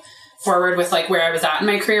continue forward with like where I was at in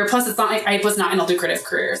my career. Plus it's not like I was not in a lucrative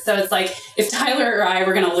career. So it's like, if Tyler or I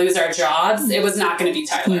were going to lose our jobs, it was not going to be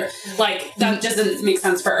Tyler. Like, that doesn't make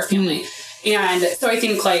sense for our family. And so I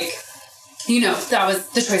think like, you know, that was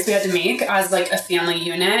the choice we had to make as like a family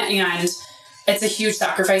unit. And it's a huge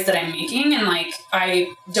sacrifice that I'm making. And like,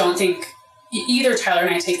 I don't think either Tyler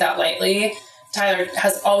and I take that lightly. Tyler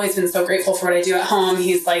has always been so grateful for what I do at home.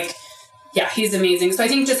 He's like, yeah, he's amazing. So I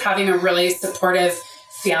think just having a really supportive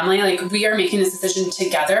family, like we are making this decision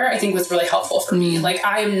together, I think was really helpful for me. Like,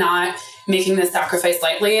 I am not making this sacrifice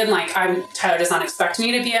lightly. And like, Tyler does not expect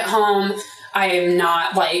me to be at home. I am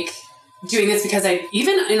not like doing this because I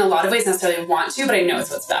even in a lot of ways necessarily want to, but I know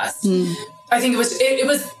it's what's best. I think it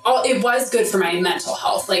was good for my mental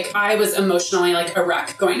health. Like, I was emotionally like a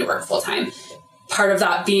wreck going to work full time. Part of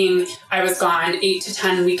that being I was gone 8 to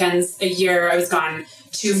 10 weekends a year. I was gone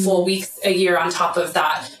 2 full weeks a year on top of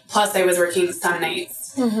that. Plus I was working some nights.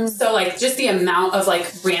 So like just the amount of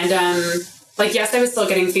like random, like, yes, I was still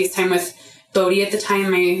getting FaceTime with Bodhi at the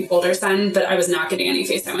time, my older son, but I was not getting any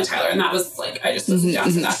FaceTime with Tyler. And that was like, I just wasn't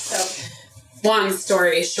down for that. So long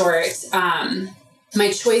story short,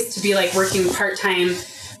 my choice to be like working part-time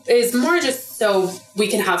is more just so we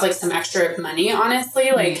can have like some extra money,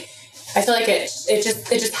 honestly. Like, I feel like it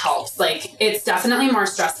just helps. Like, it's definitely more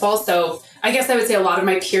stressful. So I guess I would say a lot of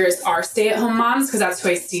my peers are stay-at-home moms because that's who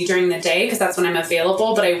I see during the day because that's when I'm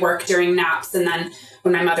available. But I work during naps and then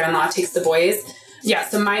when my mother-in-law takes the boys. Yeah,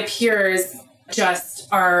 so my peers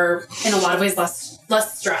just are in a lot of ways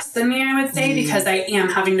less stressed than me, I would say, because I am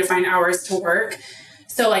having to find hours to work.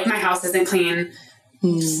 So like, my house isn't clean.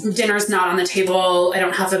 Dinner's not on the table. I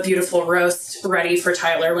don't have a beautiful roast ready for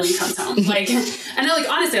Tyler when he comes home. Like, and like,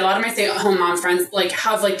 honestly, a lot of my stay-at-home mom friends like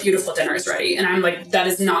have like beautiful dinners ready. And I'm like, that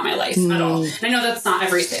is not my life at all. And I know that's not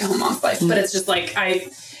every stay-at-home mom's life, but it's just like,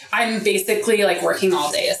 I'm basically like working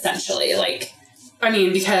all day essentially. Like, I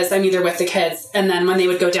mean, because I'm either with the kids and then when they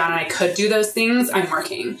would go down and I could do those things, I'm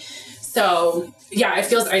working. So yeah, it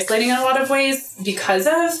feels isolating in a lot of ways because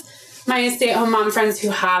of my stay-at-home mom friends who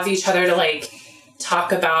have each other to like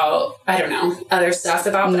talk about, I don't know, other stuff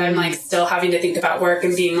about, but I'm like still having to think about work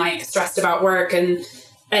and being like stressed about work. And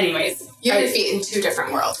anyways, you have your feet in 2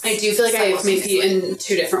 different worlds. I do feel like I have my feet in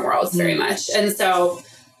 2 different worlds very much. And so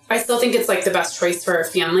I still think it's like the best choice for our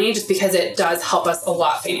family just because it does help us a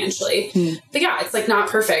lot financially. But yeah, it's like not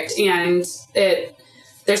perfect. And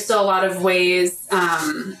there's still a lot of ways,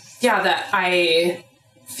 that I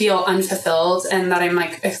feel unfulfilled and that I'm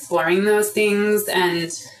like exploring those things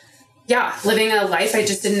and living a life I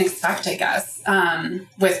just didn't expect, I guess,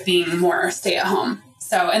 with being more stay at home.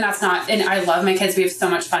 So, and that's not, and I love my kids. We have so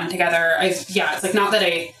much fun together. It's like not that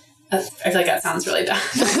I feel like that sounds really bad.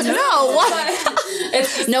 No, what?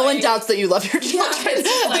 It's no one doubts that you love your children.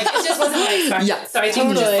 Like, it just wasn't what I expected. Yeah, so I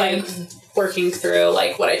think just like working through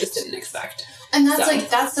like what I just didn't expect. And that's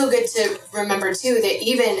that's so good to remember too, that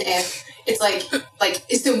even if it's like,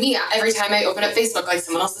 so me, every time I open up Facebook, like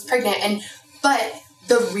someone else is pregnant but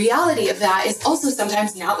the reality of that is also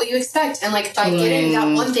sometimes not what you expect. And like by getting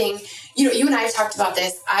that one thing, you know, you and I have talked about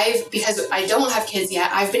this. Because I don't have kids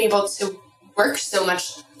yet, I've been able to work so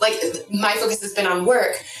much. Like my focus has been on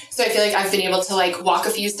work. So I feel like I've been able to like walk a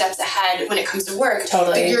few steps ahead when it comes to work.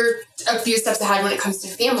 Totally. But you're a few steps ahead when it comes to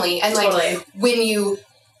family. And like when you,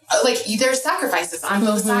 there's sacrifices on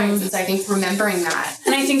both sides. And so I think remembering that.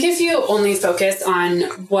 And I think if you only focus on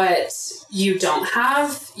what you don't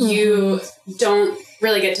have, you don't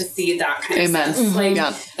really get to see that kind of stuff. Like,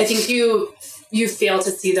 I think you fail to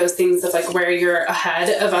see those things of like where you're ahead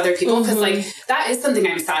of other people. Cause like, that is something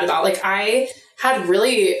I'm sad about. Like I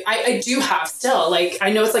do have still, like,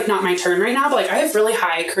 I know it's like not my turn right now, but like I have really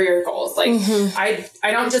high career goals. Like I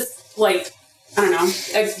don't just like, I don't know.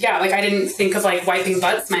 I didn't think of like wiping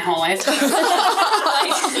butts my whole life. Like,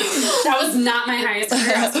 that was not my highest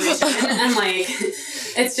career aspiration. And like,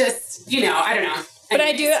 it's just, you know, I don't know. But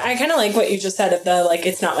I kind of like what you just said of the, like,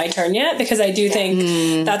 it's not my turn yet, because I do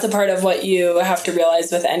think that's a part of what you have to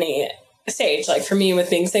realize with any stage. Like for me with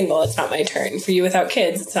being single, it's not my turn. For you without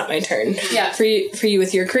kids, it's not my turn. Yeah. For you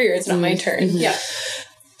with your career, it's not my turn. Yeah.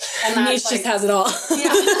 And that's Niche just has it all.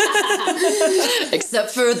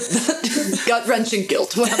 Except for the gut-wrenching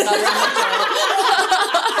guilt when I'm not around my child.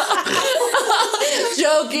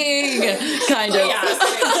 Joking, kind of.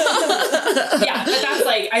 Yeah, but that's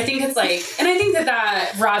like, I think it's like, and I think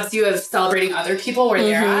that robs you of celebrating other people where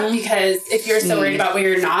they're at, because if you're so worried about where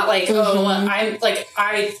you're not, like, oh, I'm like,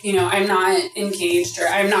 I'm not engaged or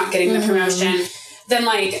I'm not getting the promotion, then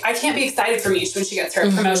like, I can't be excited for Mish when she gets her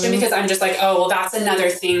promotion, because I'm just like, oh, well, that's another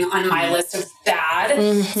thing on my list of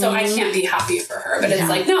bad. So I can't be happy for her. But it's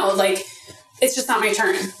like, no, like, it's just not my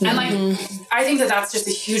turn. And like, I think that that's just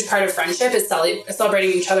a huge part of friendship, is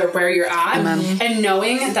celebrating each other where you're at, and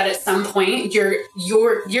knowing that at some point you're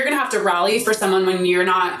going to have to rally for someone when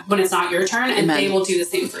it's not your turn, and they will do the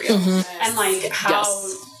same for you. And like how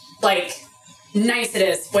like nice it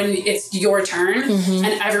is when it's your turn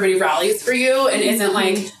and everybody rallies for you and isn't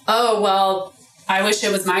like, oh, well, I wish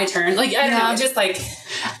it was my turn. Like, I don't know, just like,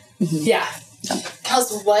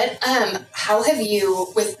 Kels, how have you,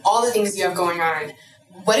 with all the things you have going on,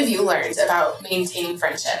 what have you learned about maintaining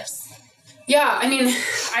friendships? Yeah, I mean,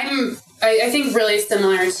 I think really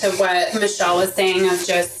similar to what Michelle was saying, of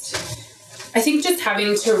just, I think just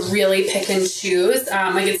having to really pick and choose.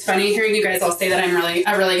 Like, it's funny hearing you guys all say that I'm really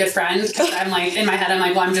a really good friend, because I'm like, in my head, I'm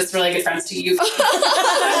like, well, I'm just really good friends to you.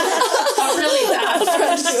 I'm really bad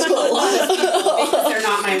friends to a lot of people because they're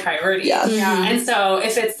not my priority. Yeah. And so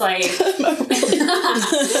if it's like, it's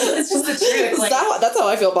just the truth. Like, that's how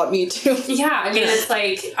I feel about me too. Yeah. I mean, it's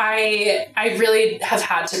like, I really have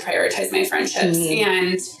had to prioritize my friendships,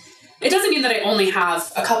 and it doesn't mean that I only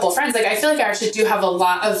have a couple friends. Like, I feel like I actually do have a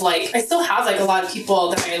lot of, like, I still have, like, a lot of people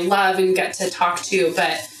that I love and get to talk to,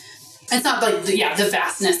 but it's not, like, the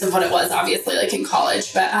vastness of what it was, obviously, like, in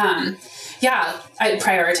college. But,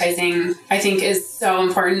 prioritizing, I think, is so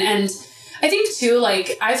important. And I think, too,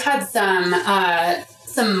 like, I've had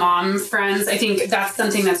some mom friends. I think that's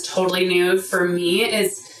something that's totally new for me,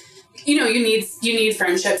 is, you know, you need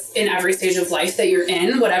friendships in every stage of life that you're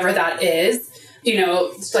in, whatever that is. You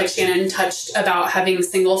know, like Shannon touched about having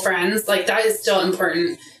single friends, like that is still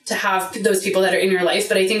important to have those people that are in your life.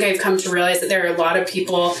 But I think I've come to realize that there are a lot of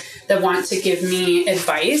people that want to give me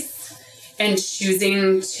advice, and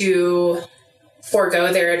choosing to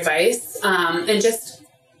forego their advice, and just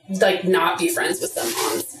like not be friends with some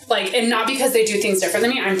moms. Like, and not because they do things different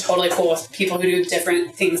than me. I'm totally cool with people who do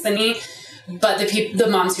different things than me. But the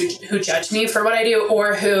moms who judge me for what I do,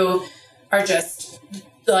 or who are just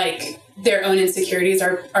like, their own insecurities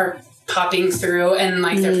are popping through, and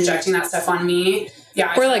like they're projecting that stuff on me.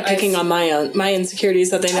 Yeah. Or like picking on my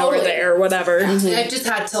insecurities that they know are there or whatever. I've just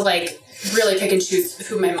had to like really pick and choose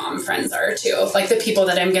who my mom friends are too. Like the people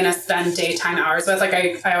that I'm going to spend daytime hours with.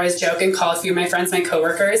 Like I always joke and call a few of my friends my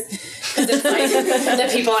coworkers, because it's like the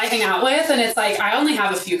people I hang out with. And it's like, I only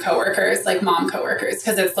have a few coworkers, like mom coworkers,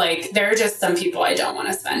 because it's like, there are just some people I don't want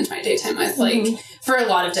to spend my daytime with, like for a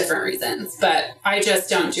lot of different reasons. But I just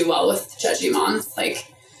don't do well with judgy moms. Like,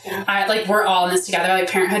 we're all in this together. Like,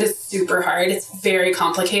 parenthood is super hard. It's very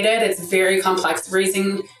complicated. It's very complex.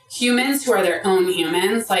 Raising humans who are their own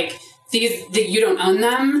humans, like you don't own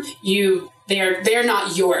them. They're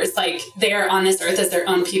not yours. Like, they're on this earth as their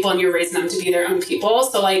own people, and you're raising them to be their own people.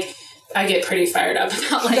 So like, I get pretty fired up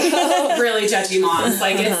about like really judgy moms.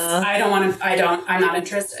 Like, I'm not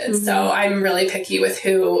interested. So I'm really picky with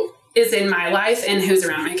who is in my life and who's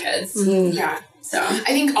around my kids. Yeah. So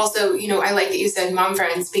I think also, you know, I like that you said mom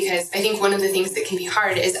friends, because I think one of the things that can be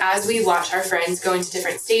hard is, as we watch our friends go into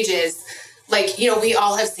different stages, like, you know, we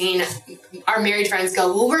all have seen our married friends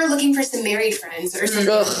go, well, we're looking for some married friends or something.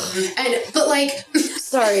 But like,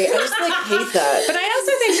 sorry, I just like hate that. But I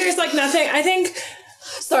also think there's like nothing, I think...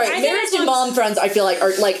 Sorry, married to mom friends, I feel like,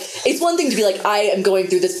 are like, it's one thing to be like, I am going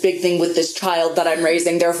through this big thing with this child that I'm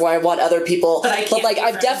raising, therefore I want other people. But like,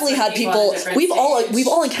 I've definitely had people, we've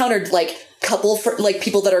all encountered like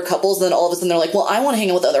people that are couples, and then all of a sudden they're like, well, I want to hang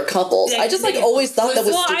out with other couples. I just like always thought that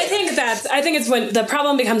was stupid. I think it's when the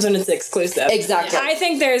problem becomes when it's exclusive. Exactly. I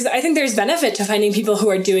think there's benefit to finding people who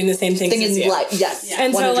are doing the same things as you. Yes.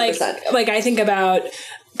 And 100%. so like I think about,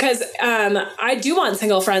 because I do want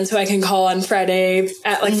single friends who I can call on Friday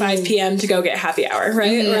at like 5 p.m. to go get happy hour,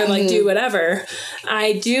 right? Or like do whatever.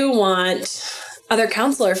 I do want other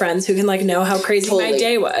counselor friends who can like know how crazy my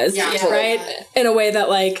day was, right? In a way that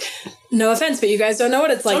like, no offense, but you guys don't know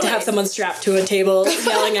what it's like to have someone strapped to a table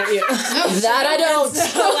yelling at you. That I don't.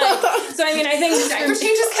 So I mean, I think diaper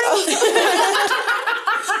changes count.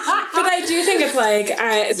 But I do think it's like,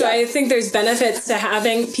 I think there's benefits to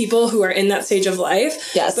having people who are in that stage of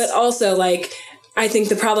life. Yes. But also like, I think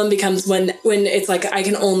the problem becomes when it's like, I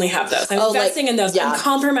can only have those. I'm investing in those. I'm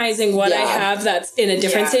compromising what I have that's in a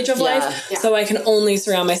different stage of life. So I can only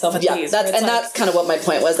surround myself with these. That's kind of what my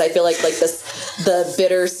point was. I feel like the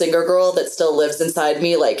bitter singer girl that still lives inside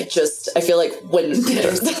me, like, just, I feel like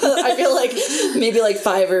I feel like maybe like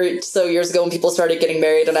 5 or so years ago when people started getting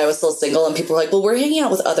married and I was still single and people were like, well, we're hanging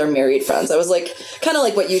out with other married friends. I was like, kind of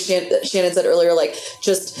like what you, Shannon, said earlier, like,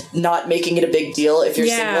 just not making it a big deal if you're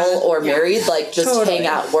single or married, like, just hang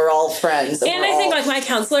out. We're all friends. And I think, like, my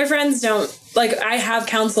counselor friends don't, like, I have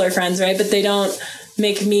counselor friends, right? But they don't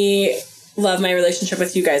make me love my relationship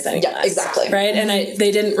with you guys any less. Yeah, exactly. Right? And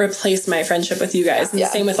they didn't replace my friendship with you guys. And the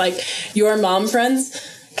same with, like, your mom friends.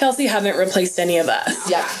 Kelsey haven't replaced any of us.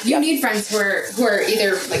 Yeah. You need friends who are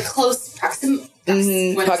either, like, close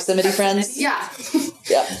proximity friends. Yeah.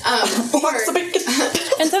 Yeah.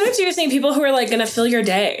 And sometimes you're seeing people who are, like, going to fill your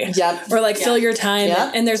day. Yeah. Or, like, fill your time.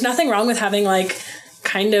 Yeah. And there's nothing wrong with having, like,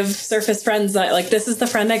 kind of surface friends that, like, this is the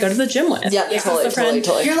friend I go to the gym with. Yeah, totally.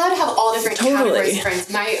 You're allowed to have all different categories of friends.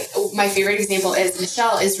 My favorite example is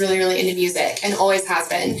Michelle is really, really into music and always has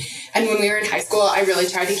been. And when we were in high school, I really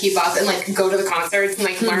tried to keep up and, like, go to the concerts and,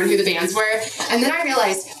 like, learn who the bands were. And then I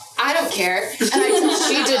realized I don't care. And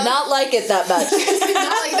she did not like it that much. Did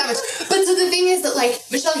not like it that much. But so the thing is that, like,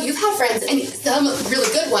 Michelle, you've had friends, and some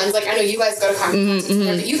really good ones. Like, I know you guys go to concerts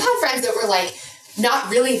together, but you've had friends that were, like, not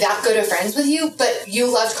really that good of friends with you, but you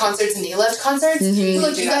loved concerts and they loved concerts. So,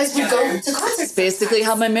 like, you guys would go to concerts. Basically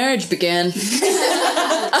how my marriage began.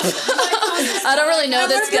 I don't really know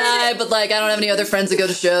this guy, but, like, I don't have any other friends that go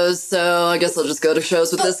to shows, so I guess I'll just go to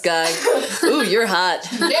shows with this guy. Ooh, you're hot.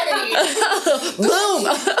 Boom!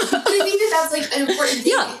 But I think that's, like, an important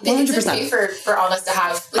thing. Yeah, 100%. It's okay for all of us to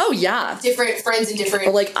have, like, different friends and different...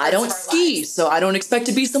 Or, like, I don't ski, so I don't expect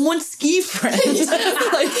to be someone's ski friend.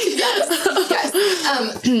 Like, yes.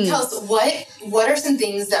 Kels, what are some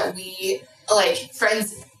things that we, like,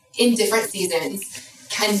 friends in different seasons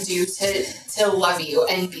can do to love you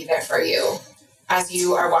and be there for you as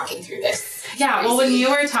you are walking through this? Yeah, well, when you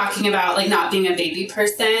were talking about, like, not being a baby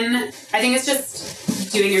person, I think it's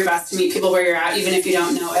just doing your best to meet people where you're at, even if you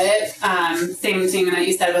don't know it. Same thing that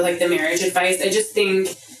you said with, like, the marriage advice. I just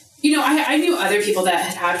think, you know, I knew other people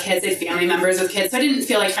that had kids, they had family members with kids, so I didn't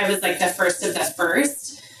feel like I was, like, the first of the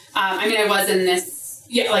first. I mean, I was in this,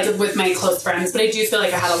 like, with my close friends, but I do feel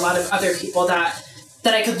like I had a lot of other people that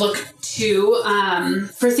I could look to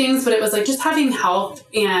for things, but it was, like, just having help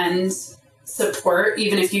and support,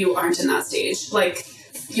 even if you aren't in that stage. Like,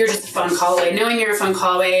 you're just a phone call away. Knowing you're a phone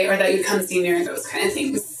call away, or that you come see me, or those kind of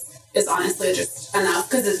things is honestly just enough.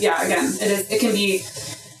 Because, it can be,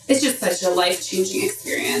 it's just such a life-changing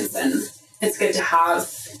experience, and it's good to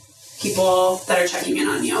have people that are checking in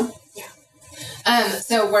on you.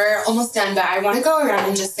 So we're almost done, but I want to go around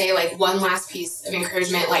and just say, like, one last piece of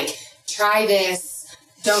encouragement, like, try this,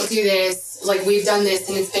 don't do this, like, we've done this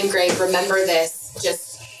and it's been great, remember this,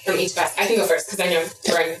 just from each of us. I can go first because I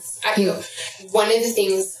know one of the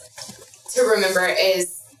things to remember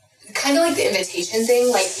is kind of like the invitation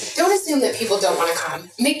thing. Like, don't assume that people don't want to come.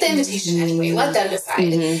 Make the invitation anyway. Let them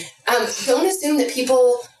decide. Don't assume that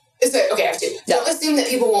people... Don't assume that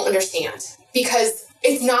people won't understand, because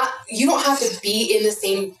it's not... You don't have to be in the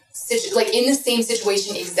same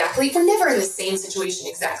situation exactly. We're never in the same situation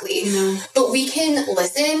exactly. But we can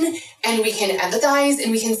listen and we can empathize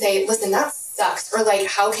and we can say, listen, that sucks. Or, like,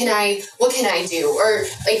 what can I do? Or,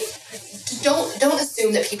 like, don't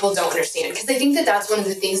assume that people don't understand. Because I think that that's one of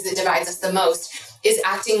the things that divides us the most, is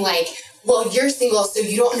acting like, well, you're single, so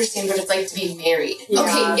you don't understand what it's like to be married. Yeah.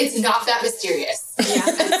 Okay, it's not that mysterious. Yeah.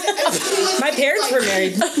 My parents were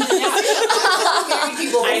married. Married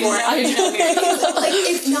people before. I know. Like,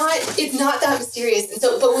 it's not that mysterious.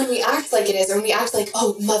 So, but when we act like it is, or when we act like,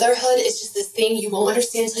 oh, motherhood is just this thing you won't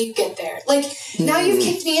understand until you get there. Like, now you've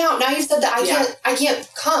kicked me out. Now you've said that I can't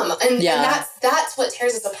come, and that's what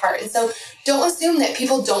tears us apart. And so, don't assume that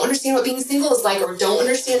people don't understand what being single is like, or don't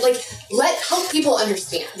understand. Like, help people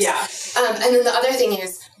understand. Yeah. And then the other thing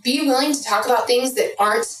is, be willing to talk about things that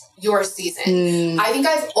aren't your season. I think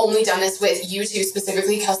I've only done this with you two,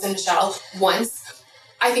 specifically Kelsey and Michelle, once.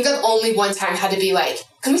 I think I've only one time had to be like,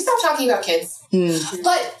 can we stop talking about kids?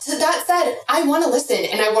 But to that said, I want to listen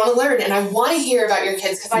and I want to learn and I want to hear about your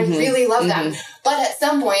kids because I really love them. But at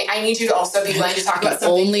some point, I need you to also be willing to talk about something.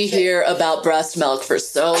 Only hear about breast milk for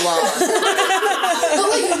so long. But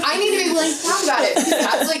like, I need to be willing to talk about it because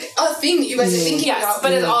that's like a thing that you guys are thinking about.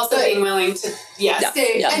 But it's also being willing to,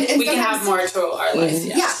 And we can have more to our life.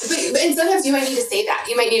 And sometimes you might need to say that.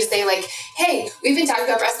 You might need to say like, hey, we've been talking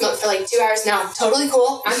about breast milk for like 2 hours now. Totally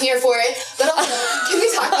cool. I'm here for it. But also, can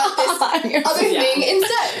we talk about this other thing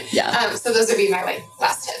instead? Yeah. So those would be my like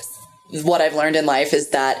last tips. What I've learned in life is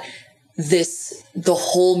that the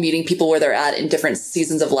whole meeting people where they're at in different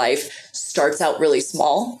seasons of life starts out really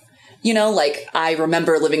small. You know, like I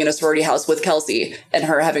remember living in a sorority house with Kelsey and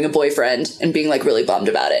her having a boyfriend and being like really bummed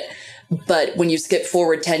about it. But when you skip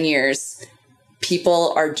forward 10 years,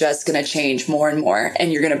 people are just going to change more and more.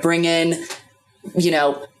 And you're going to bring in, you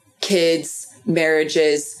know, kids,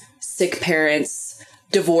 marriages, sick parents,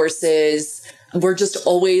 divorces. We're just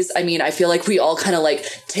always, I mean, I feel like we all kind of like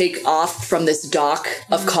take off from this dock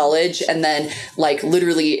of college. And then like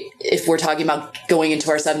literally, if we're talking about going into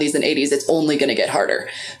our 70s and 80s, it's only going to get harder.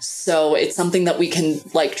 So it's something that we can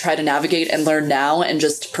like try to navigate and learn now and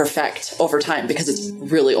just perfect over time because it's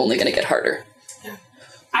really only going to get harder.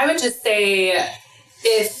 I would just say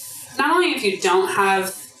not only if you don't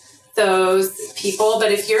have those people,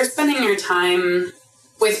 but if you're spending your time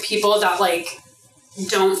with people that like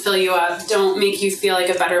don't fill you up, don't make you feel like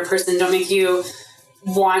a better person, don't make you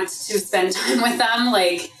want to spend time with them,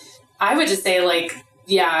 like I would just say like,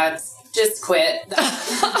 just quit.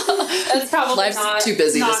 That's probably life's too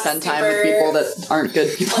busy to spend time with people that aren't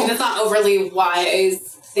good people. Like, that's not overly wise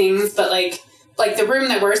things, but like the room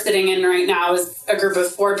that we're sitting in right now is a group of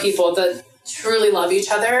 4 people that truly love each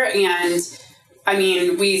other. And I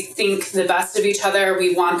mean, we think the best of each other.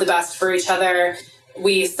 We want the best for each other.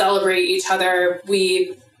 We celebrate each other.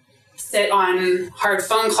 We sit on hard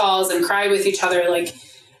phone calls and cry with each other. Like,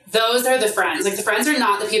 those are the friends. Like, the friends are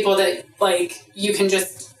not the people that, like, you can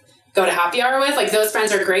just go to happy hour with. Like, those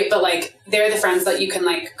friends are great, but, like, they're the friends that you can,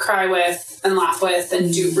 like, cry with and laugh with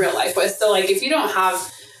and do real life with. So, like, if you don't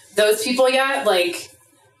have those people yet, like,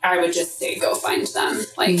 I would just say go find them.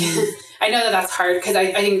 Like, I know that that's hard because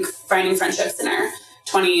I think finding friendships in our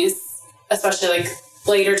 20s, especially, like,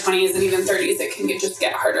 later 20s and even 30s, it can just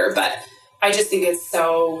get harder, but I just think it's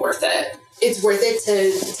so worth it. It's worth it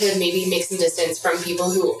to maybe make some distance from people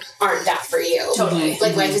who aren't that for you. Totally.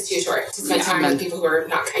 Like, life is too short to spend time with people who are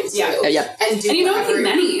not kind to you. And you don't need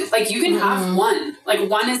many. Like, you can have one. Like,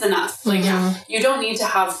 one is enough. Like, you don't need to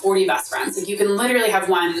have 40 best friends. Like, you can literally have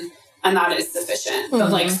one, and that is sufficient. But,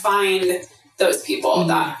 like, find those people,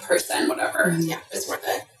 that person, whatever. Yeah, it's worth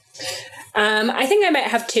it. I think I might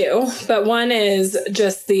have 2, but one is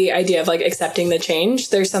just the idea of like accepting the change.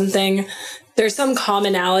 There's some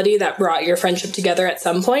commonality that brought your friendship together at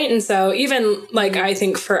some point. And so even like, I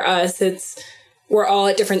think for us, we're all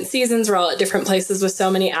at different seasons. We're all at different places with so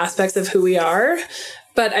many aspects of who we are.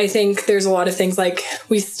 But I think there's a lot of things like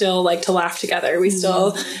we still like to laugh together. We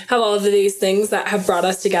still have all of these things that have brought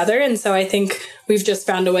us together. And so I think we've just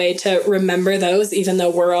found a way to remember those, even though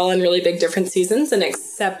we're all in really big different seasons, and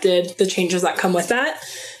accepted the changes that come with that.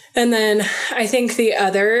 And then I think the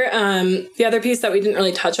other piece that we didn't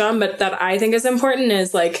really touch on, but that I think is important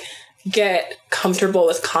is like get comfortable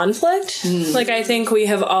with conflict. Like, I think we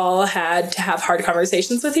have all had to have hard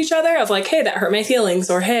conversations with each other of like, hey, that hurt my feelings,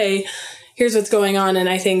 or hey, here's what's going on. And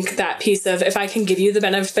I think that piece of, if I can give you the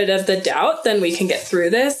benefit of the doubt, then we can get through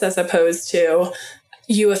this, as opposed to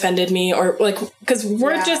you offended me, or like, because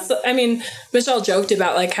we're just, I mean, Michelle joked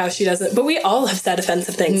about like how she doesn't, but we all have said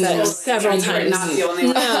offensive things several times. Not the only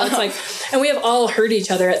one. No, it's like, and we have all hurt each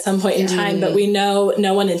other at some point in time, but we know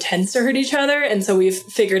no one intends to hurt each other. And so we've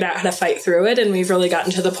figured out how to fight through it. And we've really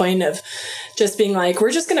gotten to the point of just being like,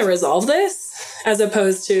 we're just going to resolve this, as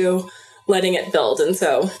opposed to letting it build. And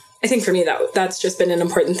so I think for me, that's just been an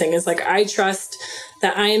important thing, is like, I trust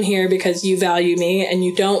that I am here because you value me and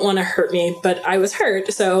you don't want to hurt me, but I was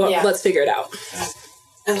hurt. So let's figure it out.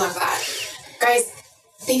 I love that. Guys,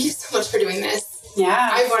 thank you so much for doing this. Yeah.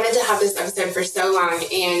 I've wanted to have this episode for so long,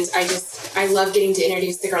 and I love getting to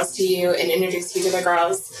introduce the girls to you and introduce you to the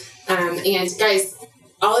girls. And guys,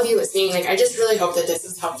 all of you listening, like, I just really hope that this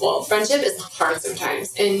is helpful. Friendship is hard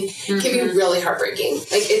sometimes and can be really heartbreaking.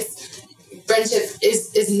 Like, friendship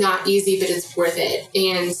is not easy, but it's worth it.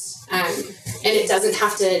 And it doesn't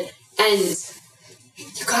have to end.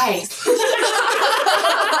 You guys. Sorry.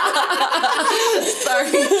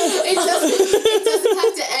 It doesn't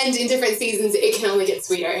have to end in different seasons. It can only get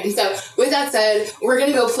sweeter. And so with that said, we're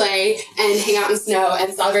going to go play and hang out in the snow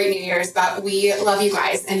and celebrate New Year's. But we love you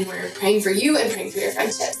guys, and we're praying for you and praying for your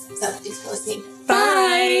friendships. So thanks for listening.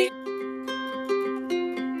 Bye.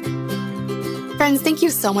 Friends, thank you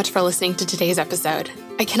so much for listening to today's episode.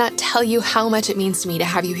 I cannot tell you how much it means to me to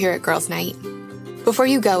have you here at Girls Night. Before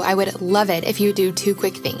you go, I would love it if you would do 2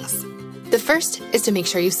 quick things. The first is to make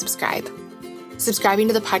sure you subscribe. Subscribing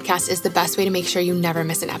to the podcast is the best way to make sure you never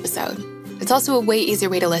miss an episode. It's also a way easier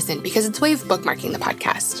way to listen because it's a way of bookmarking the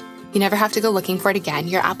podcast. You never have to go looking for it again.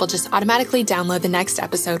 Your app will just automatically download the next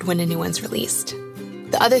episode when a new one's released.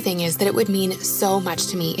 The other thing is that it would mean so much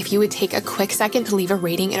to me if you would take a quick second to leave a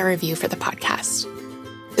rating and a review for the podcast.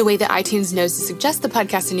 The way that iTunes knows to suggest the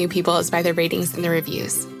podcast to new people is by the ratings and the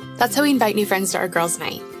reviews. That's how we invite new friends to our Girls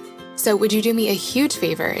Night. So would you do me a huge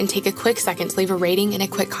favor and take a quick second to leave a rating and a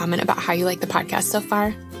quick comment about how you like the podcast so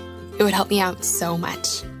far? It would help me out so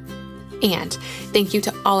much. And thank you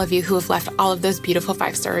to all of you who have left all of those beautiful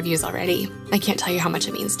 5-star reviews already. I can't tell you how much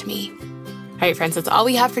it means to me. All right, friends, that's all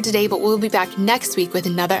we have for today, but we'll be back next week with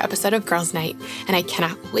another episode of Girls Night, and I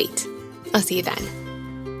cannot wait. I'll see you then.